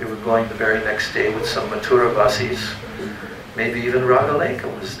 We were going the very next day with some Mathura Vasis. Maybe even Ragaleka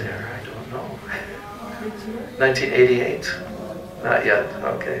was there, I don't know. 1988? Not yet,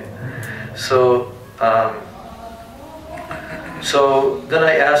 okay. So then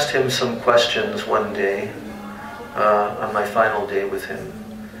I asked him some questions one day, on my final day with him.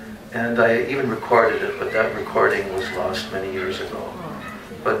 And I even recorded it, but that recording was lost many years ago.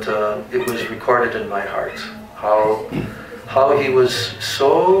 But it was recorded in my heart, how he was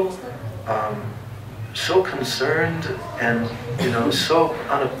so concerned and, so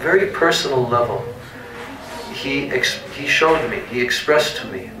on a very personal level. He showed me, he expressed to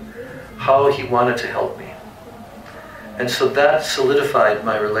me how he wanted to help me. And so that solidified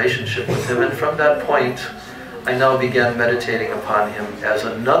my relationship with him. And from that point, I now began meditating upon him as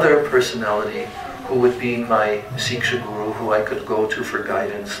another personality who would be my Siksha Guru, who I could go to for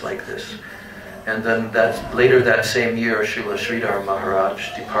guidance like this. And then later that same year, Srila Sridhar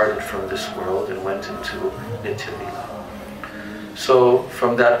Maharaj departed from this world and went into Nitya Lila. So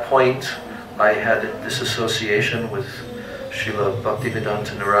from that point, I had this association with Srila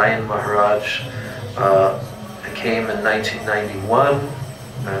Bhaktivedanta Narayan Maharaj. I came in 1991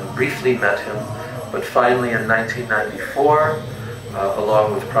 and briefly met him, but finally in 1994,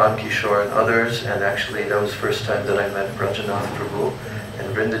 along with Pran Kishore and others, and actually that was the first time that I met Brajanath Prabhu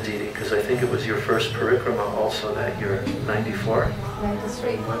and Vrinda Didi, because I think it was your first parikrama also that year, 94?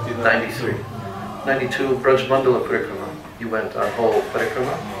 93. 93. 92, Braj Mandala parikrama. You went on whole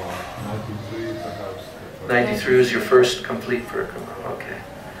parikrama? 93 perhaps. 93 was your first complete parikrama, okay.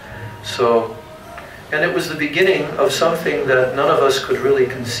 So, and it was the beginning of something that none of us could really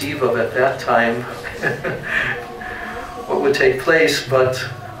conceive of at that time, what would take place, but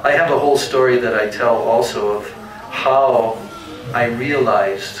I have a whole story that I tell also of how I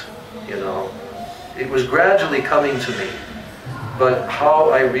realized, it was gradually coming to me, but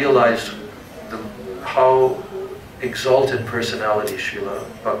how I realized how exalted personality Srila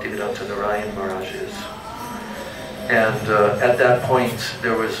Bhaktivedanta Narayan Maharaj is. And at that point,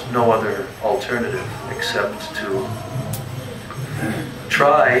 there was no other alternative except to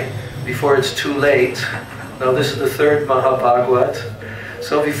try before it's too late. Now this is the third Mahabhagavad,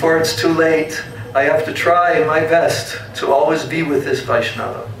 so before it's too late, I have to try my best to always be with this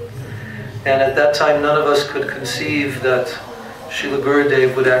Vaishnava. And at that time, none of us could conceive that Srila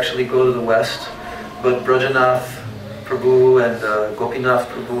Gurudev would actually go to the West, but Brajanath Prabhu and Gopinath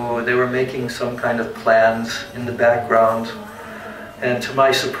Prabhu, they were making some kind of plans in the background. And to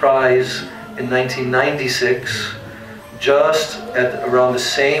my surprise, in 1996, just at around the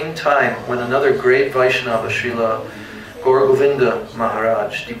same time when another great Vaishnava, Srila Gaur Govinda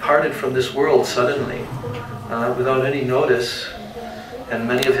Maharaj, departed from this world suddenly, without any notice, and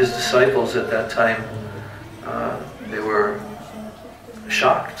many of his disciples at that time, they were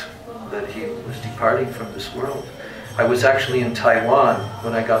shocked that he was departing from this world. I was actually in Taiwan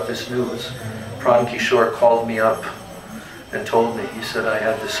when I got this news. Pran Kishore called me up and told me, he said, I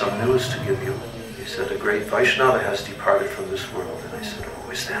have some news to give you. He said, a great Vaishnava has departed from this world. And I said,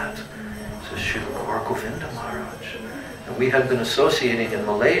 who is that? He says, Srila Gaur Govinda Maharaj. And we had been associating in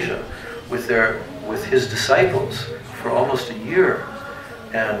Malaysia with his disciples for almost a year.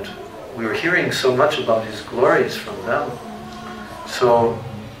 And we were hearing so much about his glories from them. So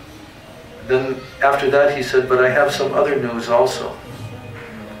then after that he said, but I have some other news also.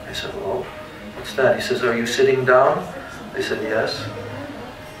 I said, well, what's that? He says, are you sitting down? I said, yes.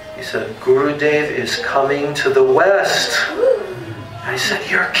 He said, Gurudev is coming to the West. I said,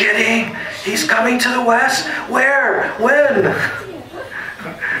 you're kidding? He's coming to the West? Where? When?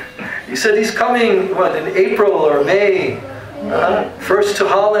 He said he's coming, what, in April or May? First to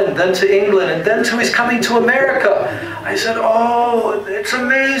Holland, then to England, and then he's coming to America. I said, oh, it's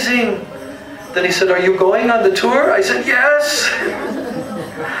amazing. Then he said, are you going on the tour? I said, yes.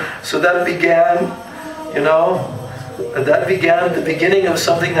 So that began, that began the beginning of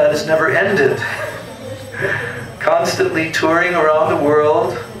something that has never ended. Constantly touring around the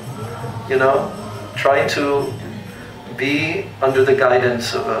world, trying to be under the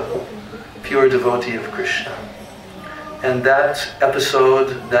guidance of a pure devotee of Krishna. And that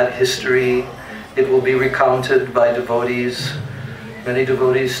episode, that history, it will be recounted by devotees. Many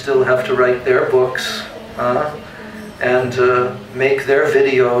devotees still have to write their books and make their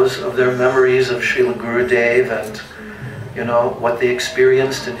videos of their memories of Srila Gurudev and what they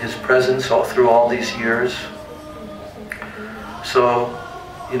experienced in his presence all through all these years. So,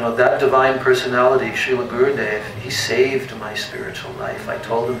 that divine personality, Srila Gurudev, he saved my spiritual life. I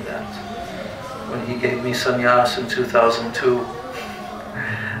told him that. When he gave me sannyas in 2002,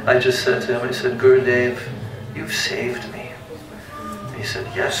 I just said to him, I said, Gurudev, you've saved me. And he said,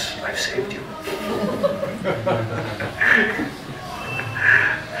 yes, I've saved you.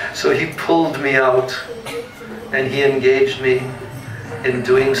 So he pulled me out and he engaged me in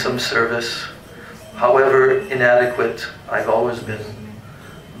doing some service, however inadequate I've always been.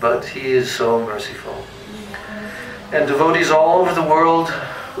 But he is so merciful. And devotees all over the world,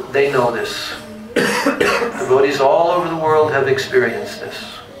 they know this. Devotees all over the world have experienced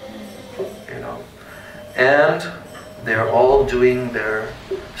this, and they're all doing their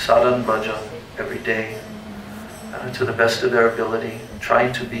sadhan bhajan every day to the best of their ability,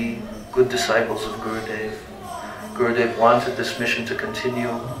 trying to be good disciples of Gurudev. Gurudev wanted this mission to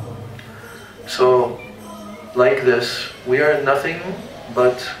continue. So, like this, we are nothing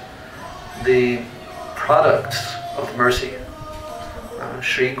but the products of mercy.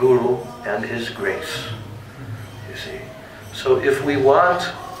 Sri Guru and his grace, you see. So if we want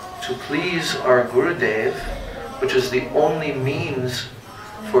to please our Gurudev, which is the only means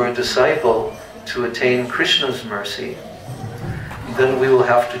for a disciple to attain Krishna's mercy, then we will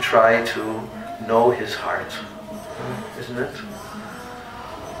have to try to know his heart, isn't it?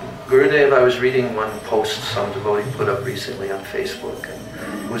 Gurudev, I was reading one post some devotee put up recently on Facebook,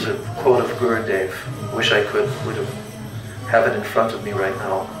 and it was a quote of Gurudev. Wish I would have it in front of me right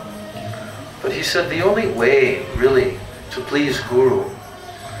now. But he said the only way, really, to please Guru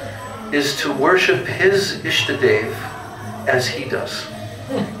is to worship his Ishtadev as he does.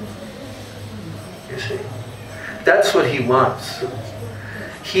 You see? That's what he wants.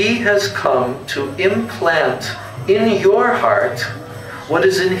 He has come to implant in your heart what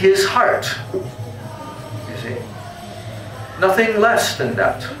is in his heart. You see? Nothing less than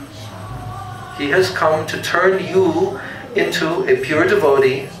that. He has come to turn you into a pure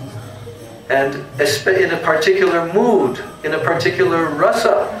devotee and in a particular mood, in a particular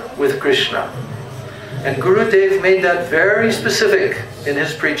rasa with Krishna. And Gurudev made that very specific in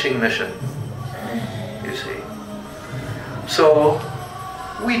his preaching mission, you see. So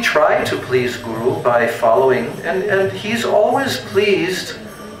we try to please Guru by following, and he's always pleased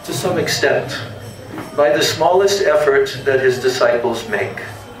to some extent by the smallest effort that his disciples make.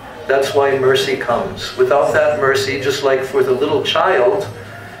 That's why mercy comes. Without that mercy, just like for the little child,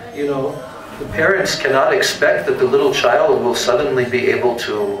 the parents cannot expect that the little child will suddenly be able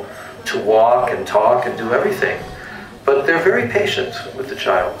to walk and talk and do everything. But they're very patient with the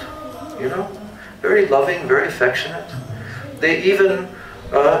child, very loving, very affectionate. They even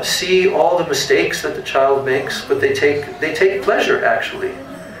see all the mistakes that the child makes, but they take pleasure, actually,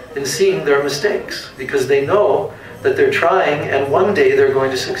 in seeing their mistakes, because they know that they're trying, and one day they're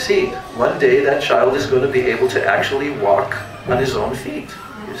going to succeed. One day that child is going to be able to actually walk on his own feet,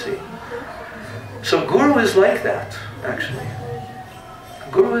 you see. So Guru is like that, actually.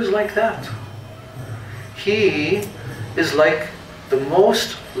 Guru is like that. He is like the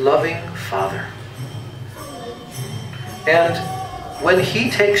most loving father. And when he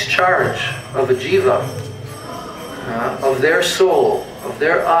takes charge of a jiva, of their soul, of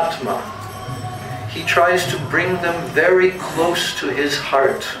their atma, he tries to bring them very close to his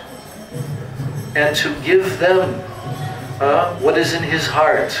heart and to give them what is in his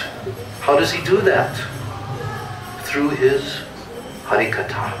heart. How does he do that? Through his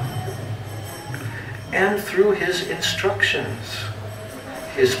harikatha and through his instructions,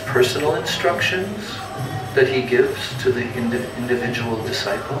 his personal instructions that he gives to the individual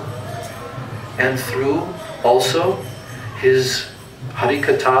disciple, and through also his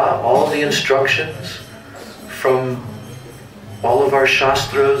harikatha, all the instructions from all of our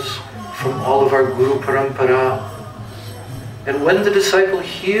shastras, from all of our guru parampara. And when the disciple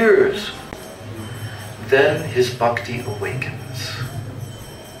hears, then his bhakti awakens.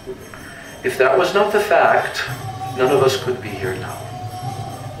 If that was not the fact, none of us could be here now.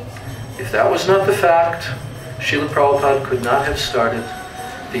 If that was not the fact, Srila Prabhupada could not have started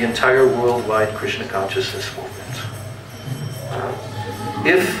the entire worldwide Krishna consciousness movement.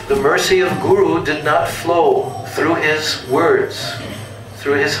 If the mercy of Guru did not flow through his words,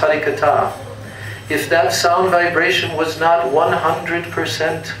 through his harikatha, if that sound vibration was not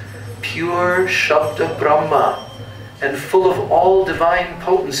 100% pure Shabda Brahma and full of all divine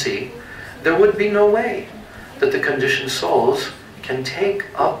potency, there would be no way that the conditioned souls can take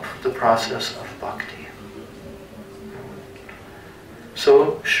up the process of bhakti.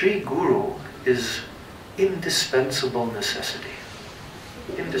 So Sri Guru is indispensable necessity.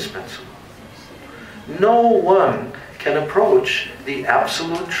 Indispensable. No one can approach the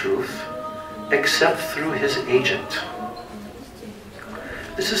absolute truth except through his agent.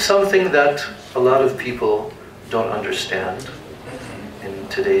 This is something that a lot of people don't understand in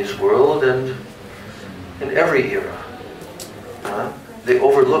today's world and in every era. They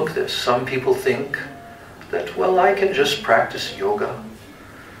overlook this. Some people think that, well, I can just practice yoga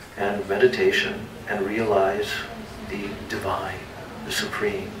and meditation and realize the divine, the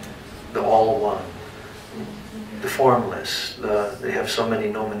supreme, the all-one, the formless. They have so many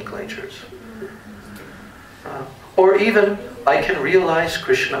nomenclatures. Or even, I can realize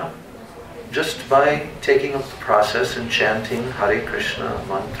Krishna just by taking up the process and chanting Hare Krishna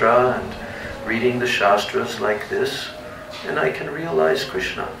mantra and reading the shastras like this, and I can realize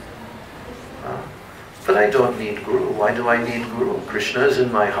Krishna. But I don't need Guru. Why do I need Guru? Krishna is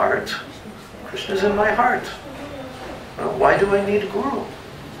in my heart. Krishna is in my heart. Why do I need Guru?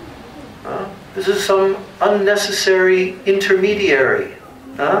 This is some unnecessary intermediary.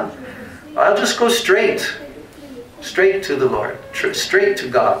 I'll just go straight to the Lord, straight to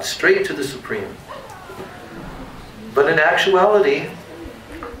God, straight to the Supreme. But in actuality,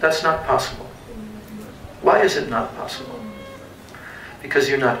 that's not possible. Why is it not possible? Because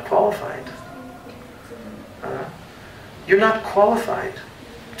you're not qualified. You're not qualified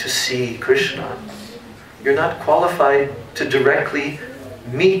to see Krishna. You're not qualified to directly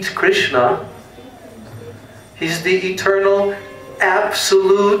meet Krishna. He's the eternal,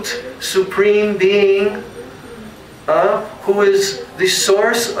 absolute, supreme being who is the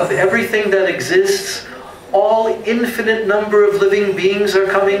source of everything that exists. All infinite number of living beings are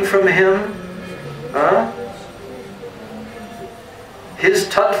coming from him. His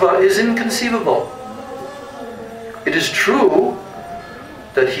tattva is inconceivable. It is true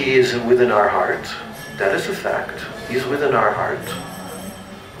that he is within our heart. That is a fact. He's within our heart.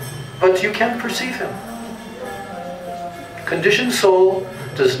 But you can't perceive him. Conditioned soul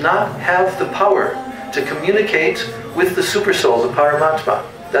does not have the power to communicate with the super soul, the Paramatma.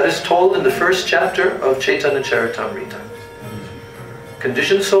 That is told in the first chapter of Chaitanya Charitamrita.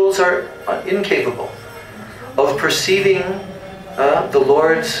 Conditioned souls are incapable of perceiving the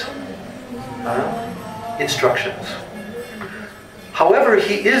Lord's instructions. However,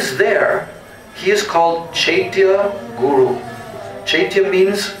 he is there. He is called Chaitya Guru. Chaitya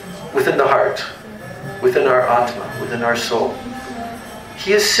means within the heart, within our Atma, within our soul.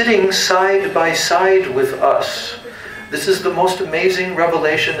 He is sitting side by side with us. This is the most amazing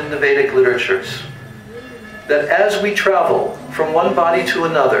revelation in the Vedic literatures. That as we travel from one body to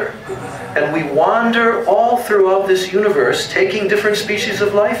another, and we wander all throughout this universe, taking different species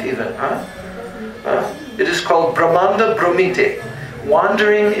of life even. It is called Brahmanda Brahmite,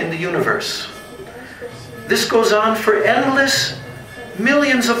 wandering in the universe. This goes on for endless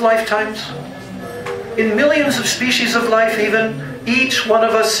millions of lifetimes. In millions of species of life even, each one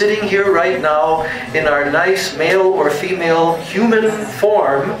of us sitting here right now in our nice male or female human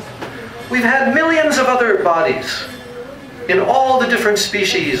form, we've had millions of other bodies. In all the different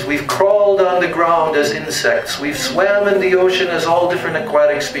species, we've crawled on the ground as insects. We've swam in the ocean as all different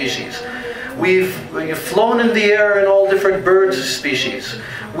aquatic species. We've flown in the air in all different bird species.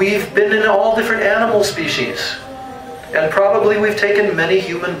 We've been in all different animal species. And probably we've taken many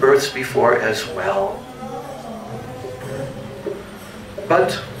human births before as well.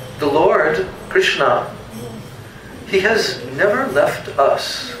 But the Lord, Krishna, He has never left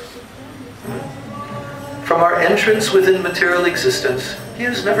us. From our entrance within material existence, He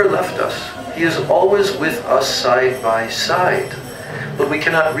has never left us. He is always with us side by side. But we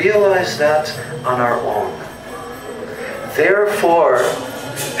cannot realize that on our own. Therefore,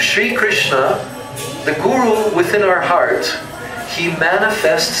 Sri Krishna, the Guru within our heart, He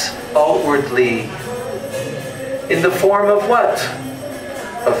manifests outwardly. In the form of what?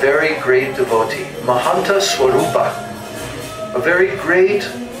 A very great devotee. Mahanta Swarupa. A very great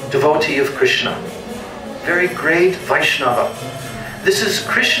devotee of Krishna. Very great Vaishnava. This is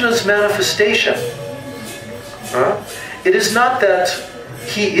Krishna's manifestation. It is not that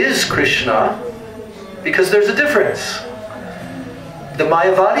He is Krishna, because there's a difference. The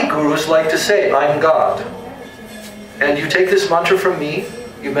Mayavadi gurus like to say, I'm God. And you take this mantra from me,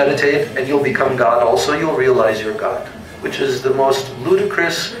 you meditate, and you'll become God also, you'll realize you're God. Which is the most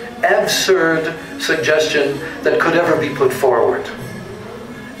ludicrous, absurd suggestion that could ever be put forward.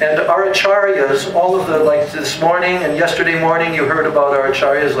 And our acharyas, all of the, like this morning and yesterday morning, you heard about our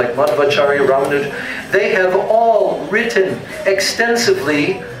acharyas like Madhvacharya, Ramanuj, they have all written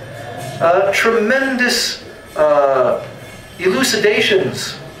extensively tremendous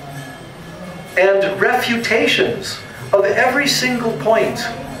elucidations and refutations of every single point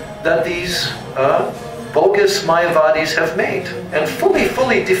that these bogus Mayavadis have made, and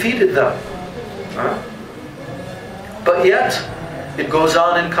fully defeated them. But yet, it goes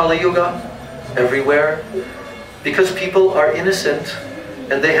on in Kali Yuga, everywhere, because people are innocent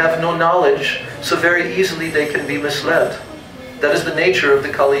and they have no knowledge, so very easily they can be misled. That is the nature of the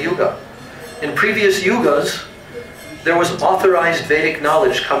Kali Yuga. In previous yugas, there was authorized Vedic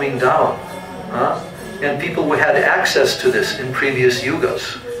knowledge coming down, and people had access to this in previous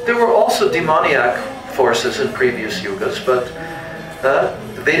yugas. There were also demoniac forces in previous yugas, but the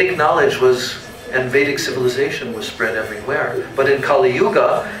Vedic knowledge was, and Vedic civilization was spread everywhere. But in Kali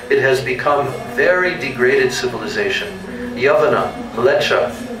Yuga, it has become very degraded civilization. Yavana,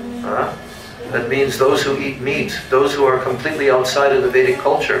 Mlecha, that means those who eat meat, those who are completely outside of the Vedic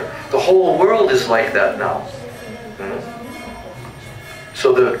culture. The whole world is like that now.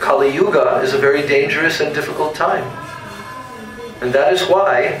 So the Kali Yuga is a very dangerous and difficult time. And that is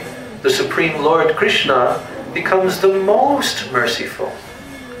why the Supreme Lord Krishna becomes the most merciful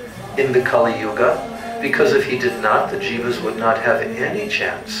in the Kali Yuga, because if He did not, the jivas would not have any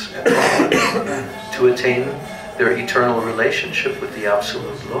chance at all to attain their eternal relationship with the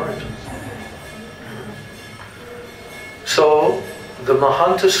Absolute Lord. So, the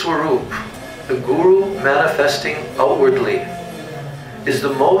Mahanta Swarup, the Guru manifesting outwardly, is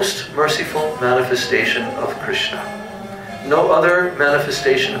the most merciful manifestation of Krishna. No other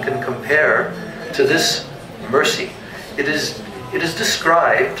manifestation can compare to this mercy. It is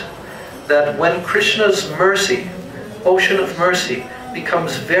described that when Krishna's mercy, ocean of mercy,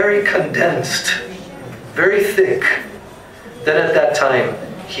 becomes very condensed, very thick, then at that time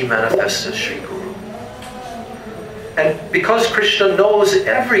He manifests as Sri Guru. And because Krishna knows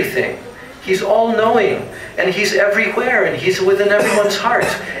everything, He's all-knowing, and He's everywhere, and He's within everyone's heart,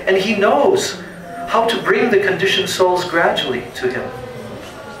 and He knows how to bring the conditioned souls gradually to Him.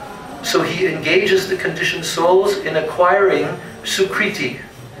 So He engages the conditioned souls in acquiring sukriti,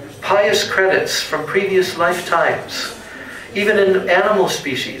 pious credits from previous lifetimes. Even in animal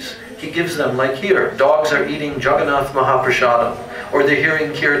species, He gives them, like here, dogs are eating Jagannath Mahaprasadam, or they're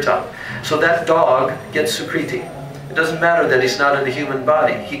hearing kirtan. So that dog gets sukriti. It doesn't matter that he's not in the human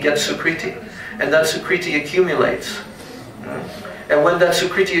body, he gets sukriti. And that sukriti accumulates. And when that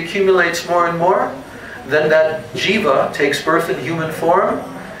sukriti accumulates more and more, then that jiva takes birth in human form,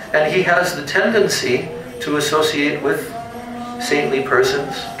 and he has the tendency to associate with saintly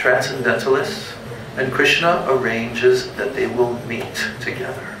persons, transcendentalists, and Krishna arranges that they will meet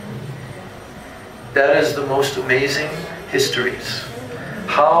together. That is the most amazing histories.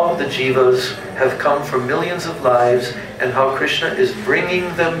 How the jivas have come for millions of lives, and how Krishna is bringing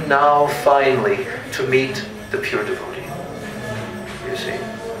them now finally to meet the pure devotee. You see?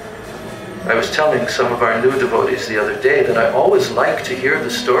 I was telling some of our new devotees the other day that I always like to hear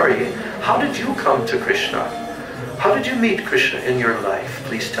the story. How did you come to Krishna? How did you meet Krishna in your life?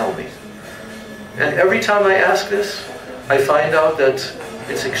 Please tell me. And every time I ask this, I find out that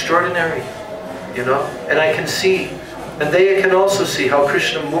it's extraordinary, you know? And I can see, and they can also see how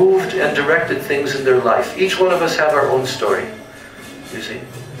Krishna moved and directed things in their life. Each one of us have our own story, you see?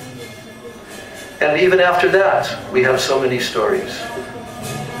 And even after that, we have so many stories.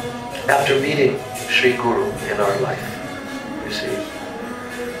 After meeting Sri Guru in our life, you see.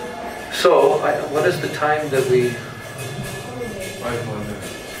 So, what is the time that we... 5 more minutes.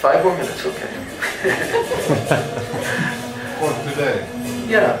 5 more minutes, okay. For today.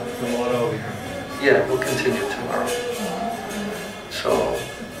 Yeah. Tomorrow we can. Yeah, we'll continue tomorrow.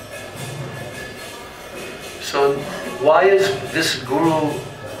 So why is this Guru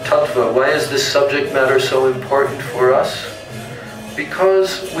Tattva, why is this subject matter so important for us?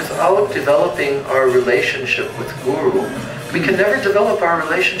 Because without developing our relationship with Guru, we can never develop our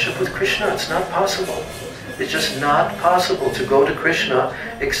relationship with Krishna. It's not possible. It's just not possible to go to Krishna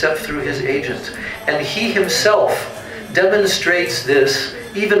except through his agent. And he himself demonstrates this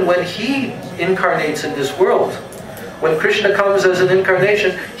even when he incarnates in this world. When Krishna comes as an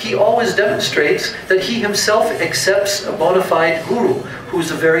incarnation, he always demonstrates that he himself accepts a bona fide Guru,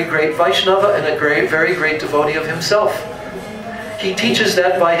 who's a very great Vaishnava and a very great devotee of himself. He teaches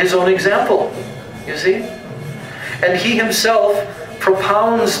that by his own example, you see? And he himself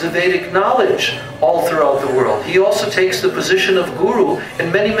propounds the Vedic knowledge all throughout the world. He also takes the position of Guru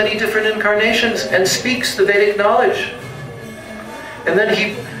in many, many different incarnations and speaks the Vedic knowledge. And then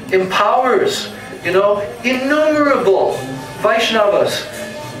he empowers, innumerable Vaishnavas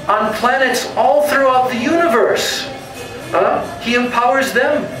on planets all throughout the universe. He empowers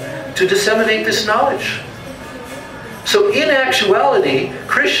them to disseminate this knowledge. So in actuality,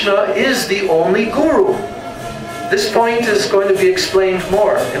 Krishna is the only Guru. This point is going to be explained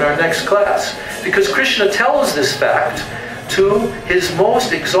more in our next class, because Krishna tells this fact to his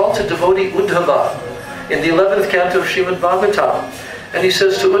most exalted devotee Uddhava in the 11th canto of Srimad Bhagavatam. And he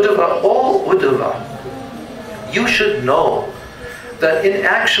says to Uddhava, "Oh Uddhava, you should know that in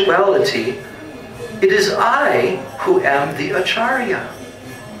actuality, it is I who am the Acharya.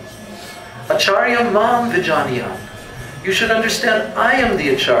 Acharya mam vijaniyam. You should understand, I am the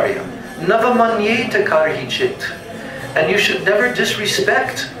Acharya. Navamanyeta karhichit. And you should never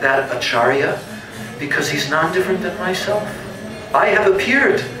disrespect that Acharya, because he's non-different than myself. I have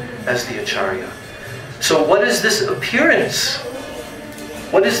appeared as the Acharya." So what is this appearance?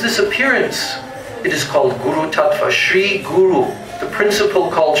 What is this appearance? It is called Guru Tattva, Sri Guru, the principle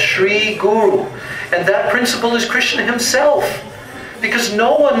called Sri Guru. And that principle is Krishna himself, because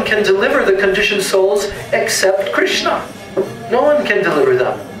no one can deliver the conditioned souls except Krishna. No one can deliver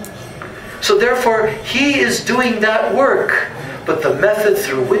them. So therefore, he is doing that work. But the method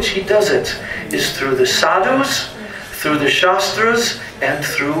through which he does it is through the sadhus, through the shastras, and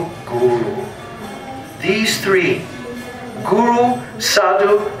through Guru. These three: Guru,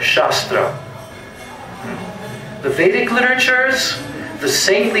 Sadhu, Shastra. The Vedic literatures, the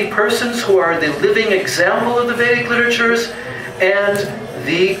saintly persons who are the living example of the Vedic literatures, and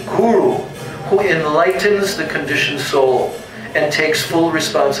the Guru, who enlightens the conditioned soul and takes full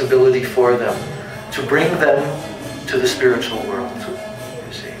responsibility for them to bring them to the spiritual world.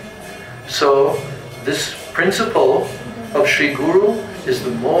 You see. So this principle of Sri Guru is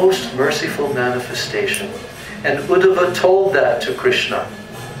the most merciful manifestation. And Uddhava told that to Krishna.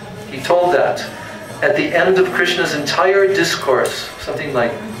 He told that at the end of Krishna's entire discourse, something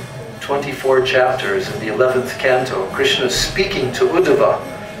like 24 chapters in the 11th canto. Krishna is speaking to Uddhava.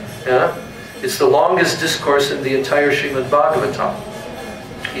 Yeah? It's the longest discourse in the entire Srimad Bhagavatam.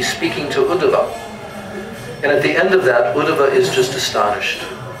 He's speaking to Uddhava. And at the end of that, Uddhava is just astonished.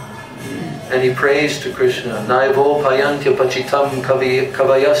 And he prays to Krishna, Naivo payantya pachitam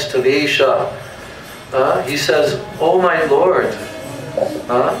kavayastavesha. He says, "Oh my Lord,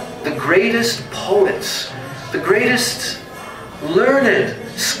 the greatest poets, the greatest learned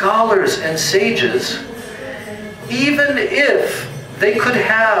scholars and sages, even if they could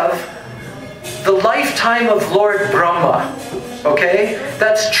have the lifetime of Lord Brahma, okay?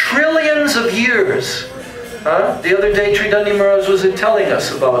 That's trillions of years." The other day, Tridandi Maharaj was telling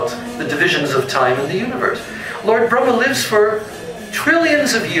us about the divisions of time in the universe. Lord Brahma lives for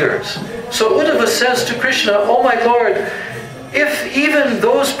trillions of years. So Uddhava says to Krishna, "Oh my Lord, if even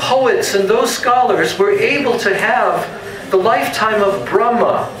those poets and those scholars were able to have the lifetime of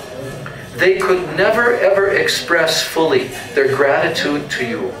Brahma, they could never ever express fully their gratitude to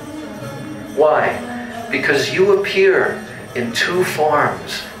you. Why? Because you appear in two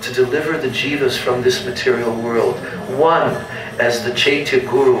forms to deliver the jivas from this material world. One as the Chaitya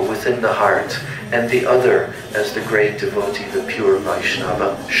Guru within the heart, and the other as the great devotee, the pure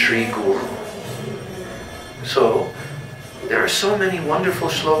Vaishnava, Sri Guru." So, there are so many wonderful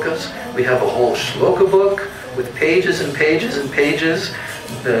shlokas. We have a whole shloka book with pages and pages and pages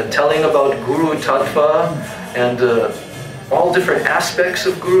telling about Guru Tattva and all different aspects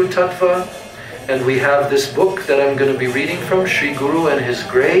of Guru Tattva. And we have this book that I'm going to be reading from, Sri Guru and His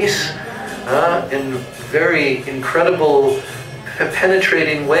Grace, in very incredible,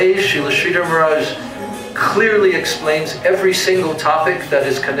 penetrating ways. Srila Sridhar Maharaj clearly explains every single topic that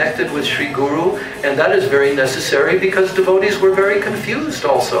is connected with Sri Guru, and that is very necessary because devotees were very confused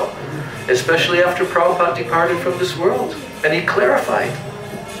also, especially after Prabhupada departed from this world, and he clarified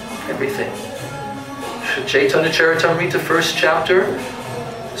everything. Chaitanya Charitamrita, first chapter,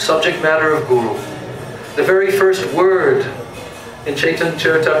 subject matter of Guru. The very first word in Chaitanya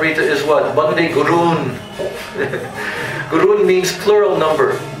Charitamrita is what? Bande Gurun. Gurun means plural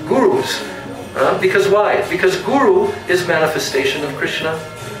number, gurus. Because why? Because Guru is manifestation of Krishna.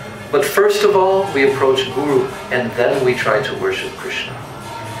 But first of all, we approach Guru, and then we try to worship Krishna.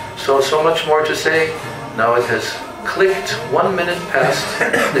 So much more to say. Now it has clicked 1 minute past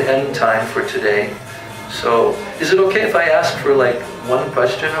the end time for today. So, is it okay if I ask for like one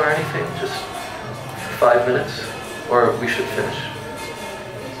question or anything? Just 5 minutes? Or we should finish?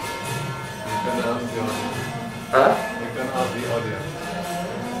 You can ask the audience. Huh? You can ask the audience.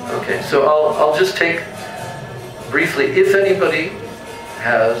 Okay, so I'll just take briefly, if anybody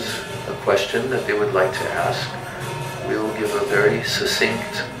has a question that they would like to ask, we'll give a very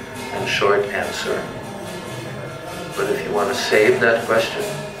succinct and short answer. But if you want to save that question,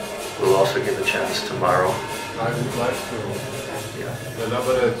 we'll also give a chance tomorrow. I would like to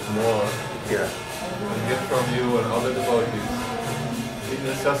elaborate more and get from you and other devotees the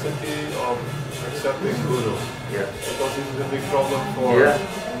necessity of accepting Guru. Because this is a big problem for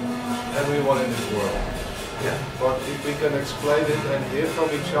everyone in this world. But if we can explain it and hear from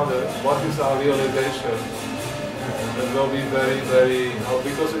each other what is our realization, it will be very, very,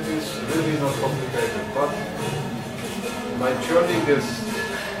 because it is really not complicated. But my journey is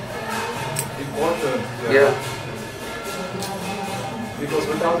important. Because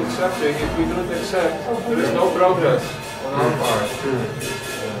without accepting, if we don't accept, there is no progress on our part.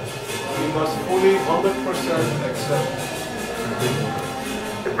 We must fully 100% accept.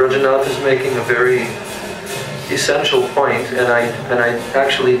 Brajanath is making a very essential point, and I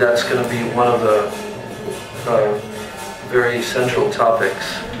actually that's going to be one of the very central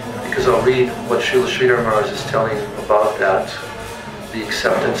topics, because I'll read what Srila Sridhar Maharaj is telling about that, the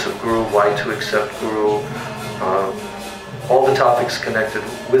acceptance of Guru, why to accept Guru, all the topics connected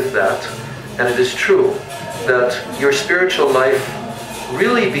with that. And it is true that your spiritual life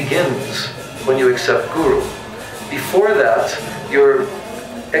really begins when you accept Guru. Before that, you're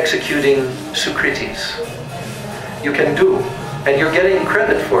executing sukritis. You can do, and you're getting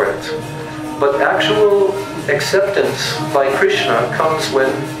credit for it. But actual acceptance by Krishna comes when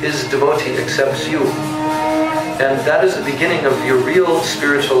his devotee accepts you. And that is the beginning of your real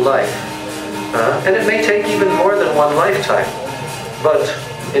spiritual life. And it may take even more than one lifetime. But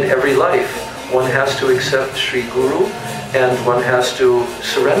in every life, one has to accept Sri Guru, and one has to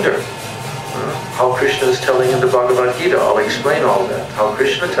surrender. How Krishna is telling in the Bhagavad Gita, I'll explain all that. How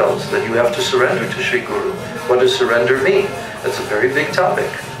Krishna tells that you have to surrender to Sri Guru. What does surrender mean? That's a very big topic.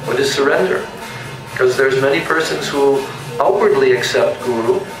 What is surrender? Because there's many persons who outwardly accept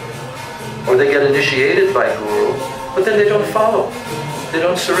Guru, or they get initiated by Guru, but then they don't follow. They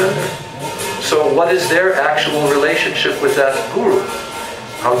don't surrender. So what is their actual relationship with that Guru?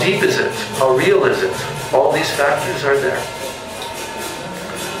 How deep is it? How real is it? All these factors are there.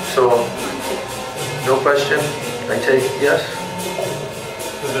 So, no question? I take yes?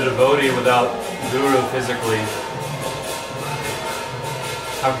 For the devotee without Guru physically,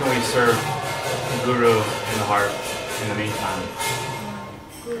 how can we serve Guru in the heart in the meantime?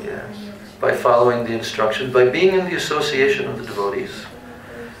 Yes. By following the instruction, by being in the association of the devotees.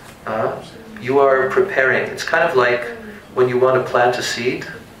 You are preparing. It's kind of like when you want to plant a seed.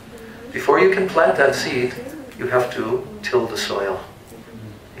 Before you can plant that seed, you have to till the soil.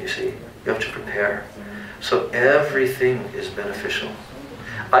 You see, you have to prepare. So everything is beneficial.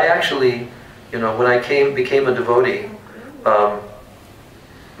 I actually, when I became a devotee,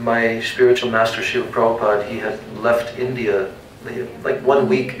 my spiritual master Srila Prabhupada, he had left India like 1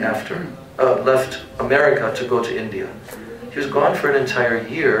 week after, left America to go to India. He was gone for an entire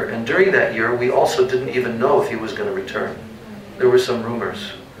year, and during that year we also didn't even know if he was going to return. There were some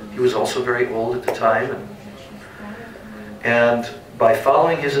rumors. He was also very old at the time, and by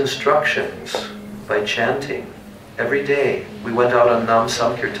following his instructions, by chanting every day, we went out on Nam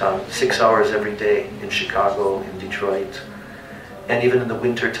Sankirtan 6 hours every day in Chicago, in Detroit, and even in the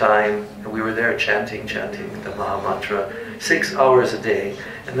winter time, we were there chanting the Maha Mantra 6 hours a day.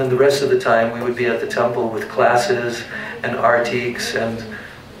 And then the rest of the time we would be at the temple with classes and artiks and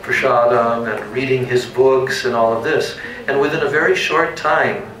prasadam and reading his books and all of this. And within a very short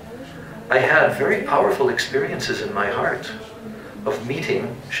time, I had very powerful experiences in my heart of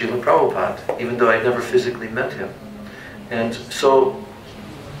meeting Srila Prabhupada, even though I never physically met him. And so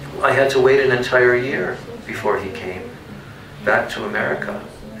I had to wait an entire year before he came back to America.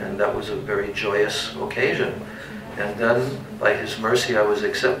 And that was a very joyous occasion. And then, by his mercy, I was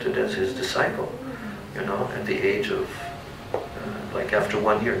accepted as his disciple, you know, at the age of, like after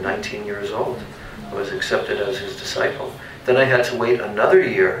 1 year, 19 years old, I was accepted as his disciple. Then I had to wait another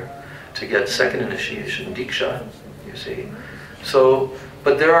year to get second initiation, Diksha, you see. So,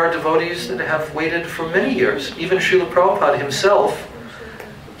 but there are devotees that have waited for many years. Even Srila Prabhupada himself,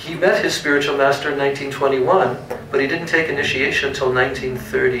 he met his spiritual master in 1921, but he didn't take initiation until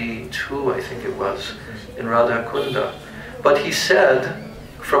 1932, I think it was, in Radha Kunda. But he said,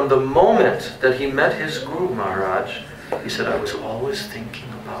 from the moment that he met his Guru Maharaj, he said, I was always thinking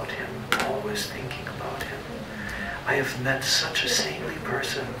about him, always thinking about him. I have met such a saintly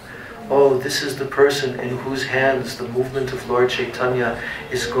person. Oh, this is the person in whose hands the movement of Lord Chaitanya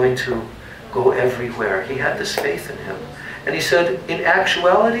is going to go everywhere. He had this faith in him. And he said, in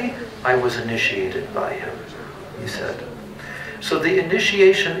actuality, I was initiated by him, he said. So the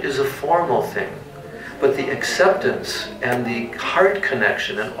initiation is a formal thing, but the acceptance and the heart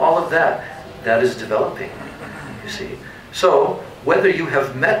connection and all of that, that is developing, you see. So whether you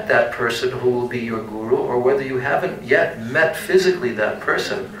have met that person who will be your guru, or whether you haven't yet met physically that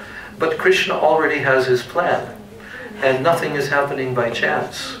person, but Krishna already has his plan, and nothing is happening by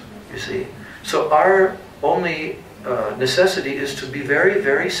chance, you see. So our only necessity is to be very,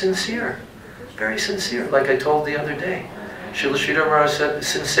 very sincere. Very sincere, like I told the other day. Srila Sridhar Maharaj said,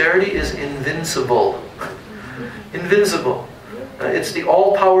 sincerity is invincible. Invincible. It's the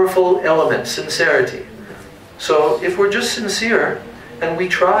all-powerful element, sincerity. So if we're just sincere, and we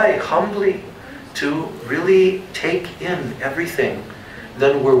try humbly to really take in everything,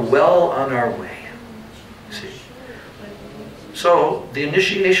 then we're well on our way. See? So the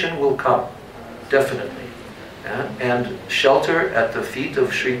initiation will come, definitely. And shelter at the feet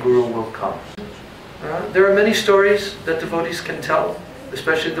of Sri Guru will come. There are many stories that devotees can tell,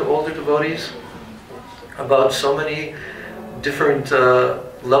 especially the older devotees, about so many different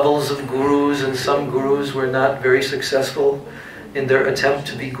levels of gurus, and some gurus were not very successful in their attempt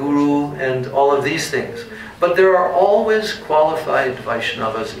to be guru, and all of these things. But there are always qualified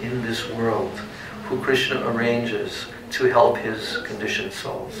Vaishnavas in this world who Krishna arranges to help his conditioned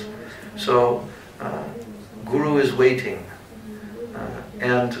souls. So, Guru is waiting,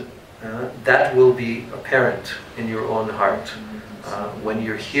 and that will be apparent in your own heart when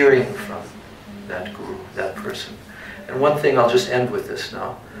you're hearing from that Guru, that person. And one thing, I'll just end with this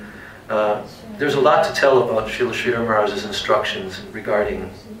now. There's a lot to tell about Srila Sridhar Maharaj's instructions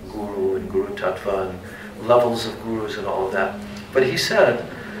regarding Guru and Guru Tattva and levels of Gurus and all of that. But he said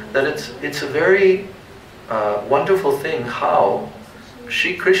that it's a very wonderful thing how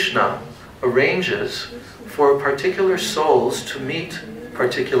Sri Krishna arranges for particular souls to meet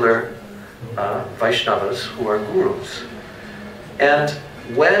particular Vaishnavas who are gurus. And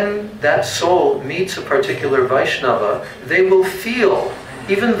when that soul meets a particular Vaishnava, they will feel,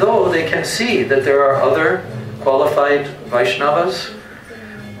 even though they can see that there are other qualified Vaishnavas,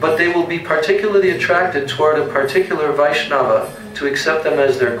 but they will be particularly attracted toward a particular Vaishnava to accept them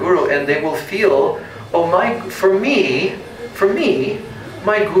as their guru, and they will feel, oh, for me,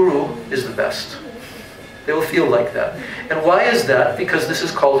 my guru is the best. They will feel like that. And why is that? Because this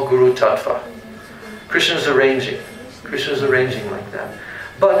is called Guru Tattva. Krishna is arranging. Krishna is arranging like that.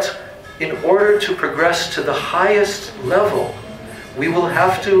 But in order to progress to the highest level, we will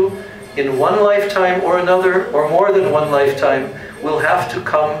have to, in one lifetime or another, or more than one lifetime, we'll have to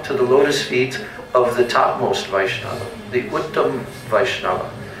come to the lotus feet of the topmost Vaishnava, the Uttam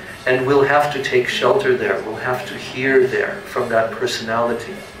Vaishnava. And we'll have to take shelter there. We'll have to hear there from that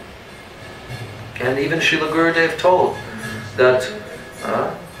personality. And even Srila Gurudev told that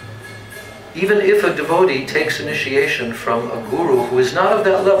even if a devotee takes initiation from a guru who is not of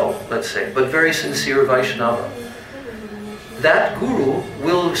that level, let's say, but very sincere Vaishnava, that guru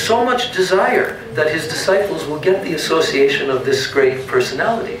will so much desire that his disciples will get the association of this great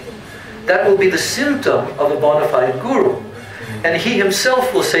personality. That will be the symptom of a bona fide guru. And he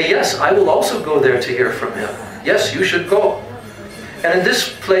himself will say, yes, I will also go there to hear from him. Yes, you should go. And in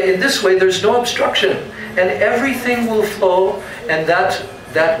this way, there's no obstruction. And everything will flow, and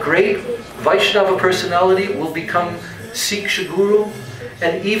that great Vaishnava personality will become Siksha Guru,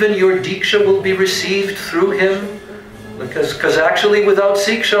 and even your Diksha will be received through him. Because actually without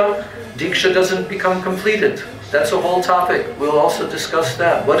Siksha, Diksha doesn't become completed. That's a whole topic. We'll also discuss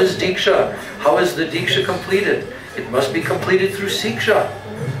that. What is Diksha? How is the Diksha completed? It must be completed through Siksha.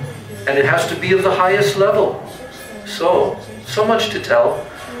 And it has to be of the highest level. So much to tell.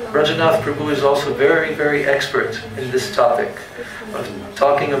 Rajanath Prabhu is also very, very expert in this topic of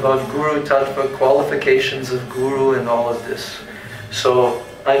talking about Guru Tattva, qualifications of Guru and all of this. So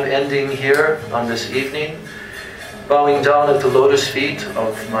I'm ending here on this evening, bowing down at the lotus feet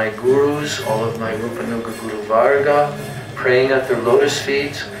of my Gurus, all of my Rupanuga Guru Varga, praying at their lotus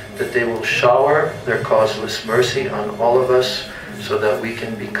feet that they will shower their causeless mercy on all of us so that we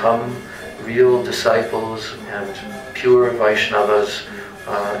can become real disciples and pure Vaishnavas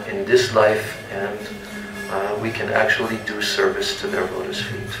in this life, and we can actually do service to their lotus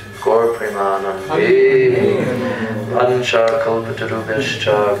feet. Gaur Premanande Vancha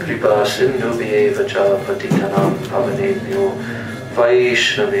Kalpatarubhascha Kripa Sindhubheva Cha Patitanam Pavanebhyo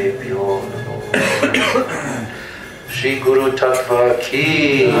Vaishnavebhyo Namo. Shri Guru Tattva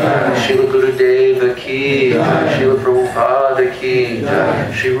ki, Srila Gurudeva ki, Srila Prabhupada ki,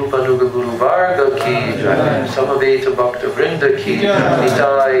 Shri Rupanuga Guru Varga ki, Samaveta Bhakta Vrinda ki,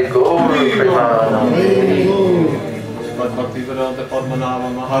 Nitai Gaur Premanande. Bhakti Padmanabha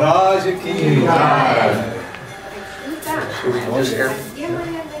Maharaja ki. So we just end.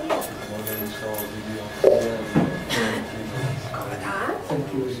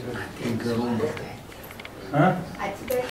 Huh?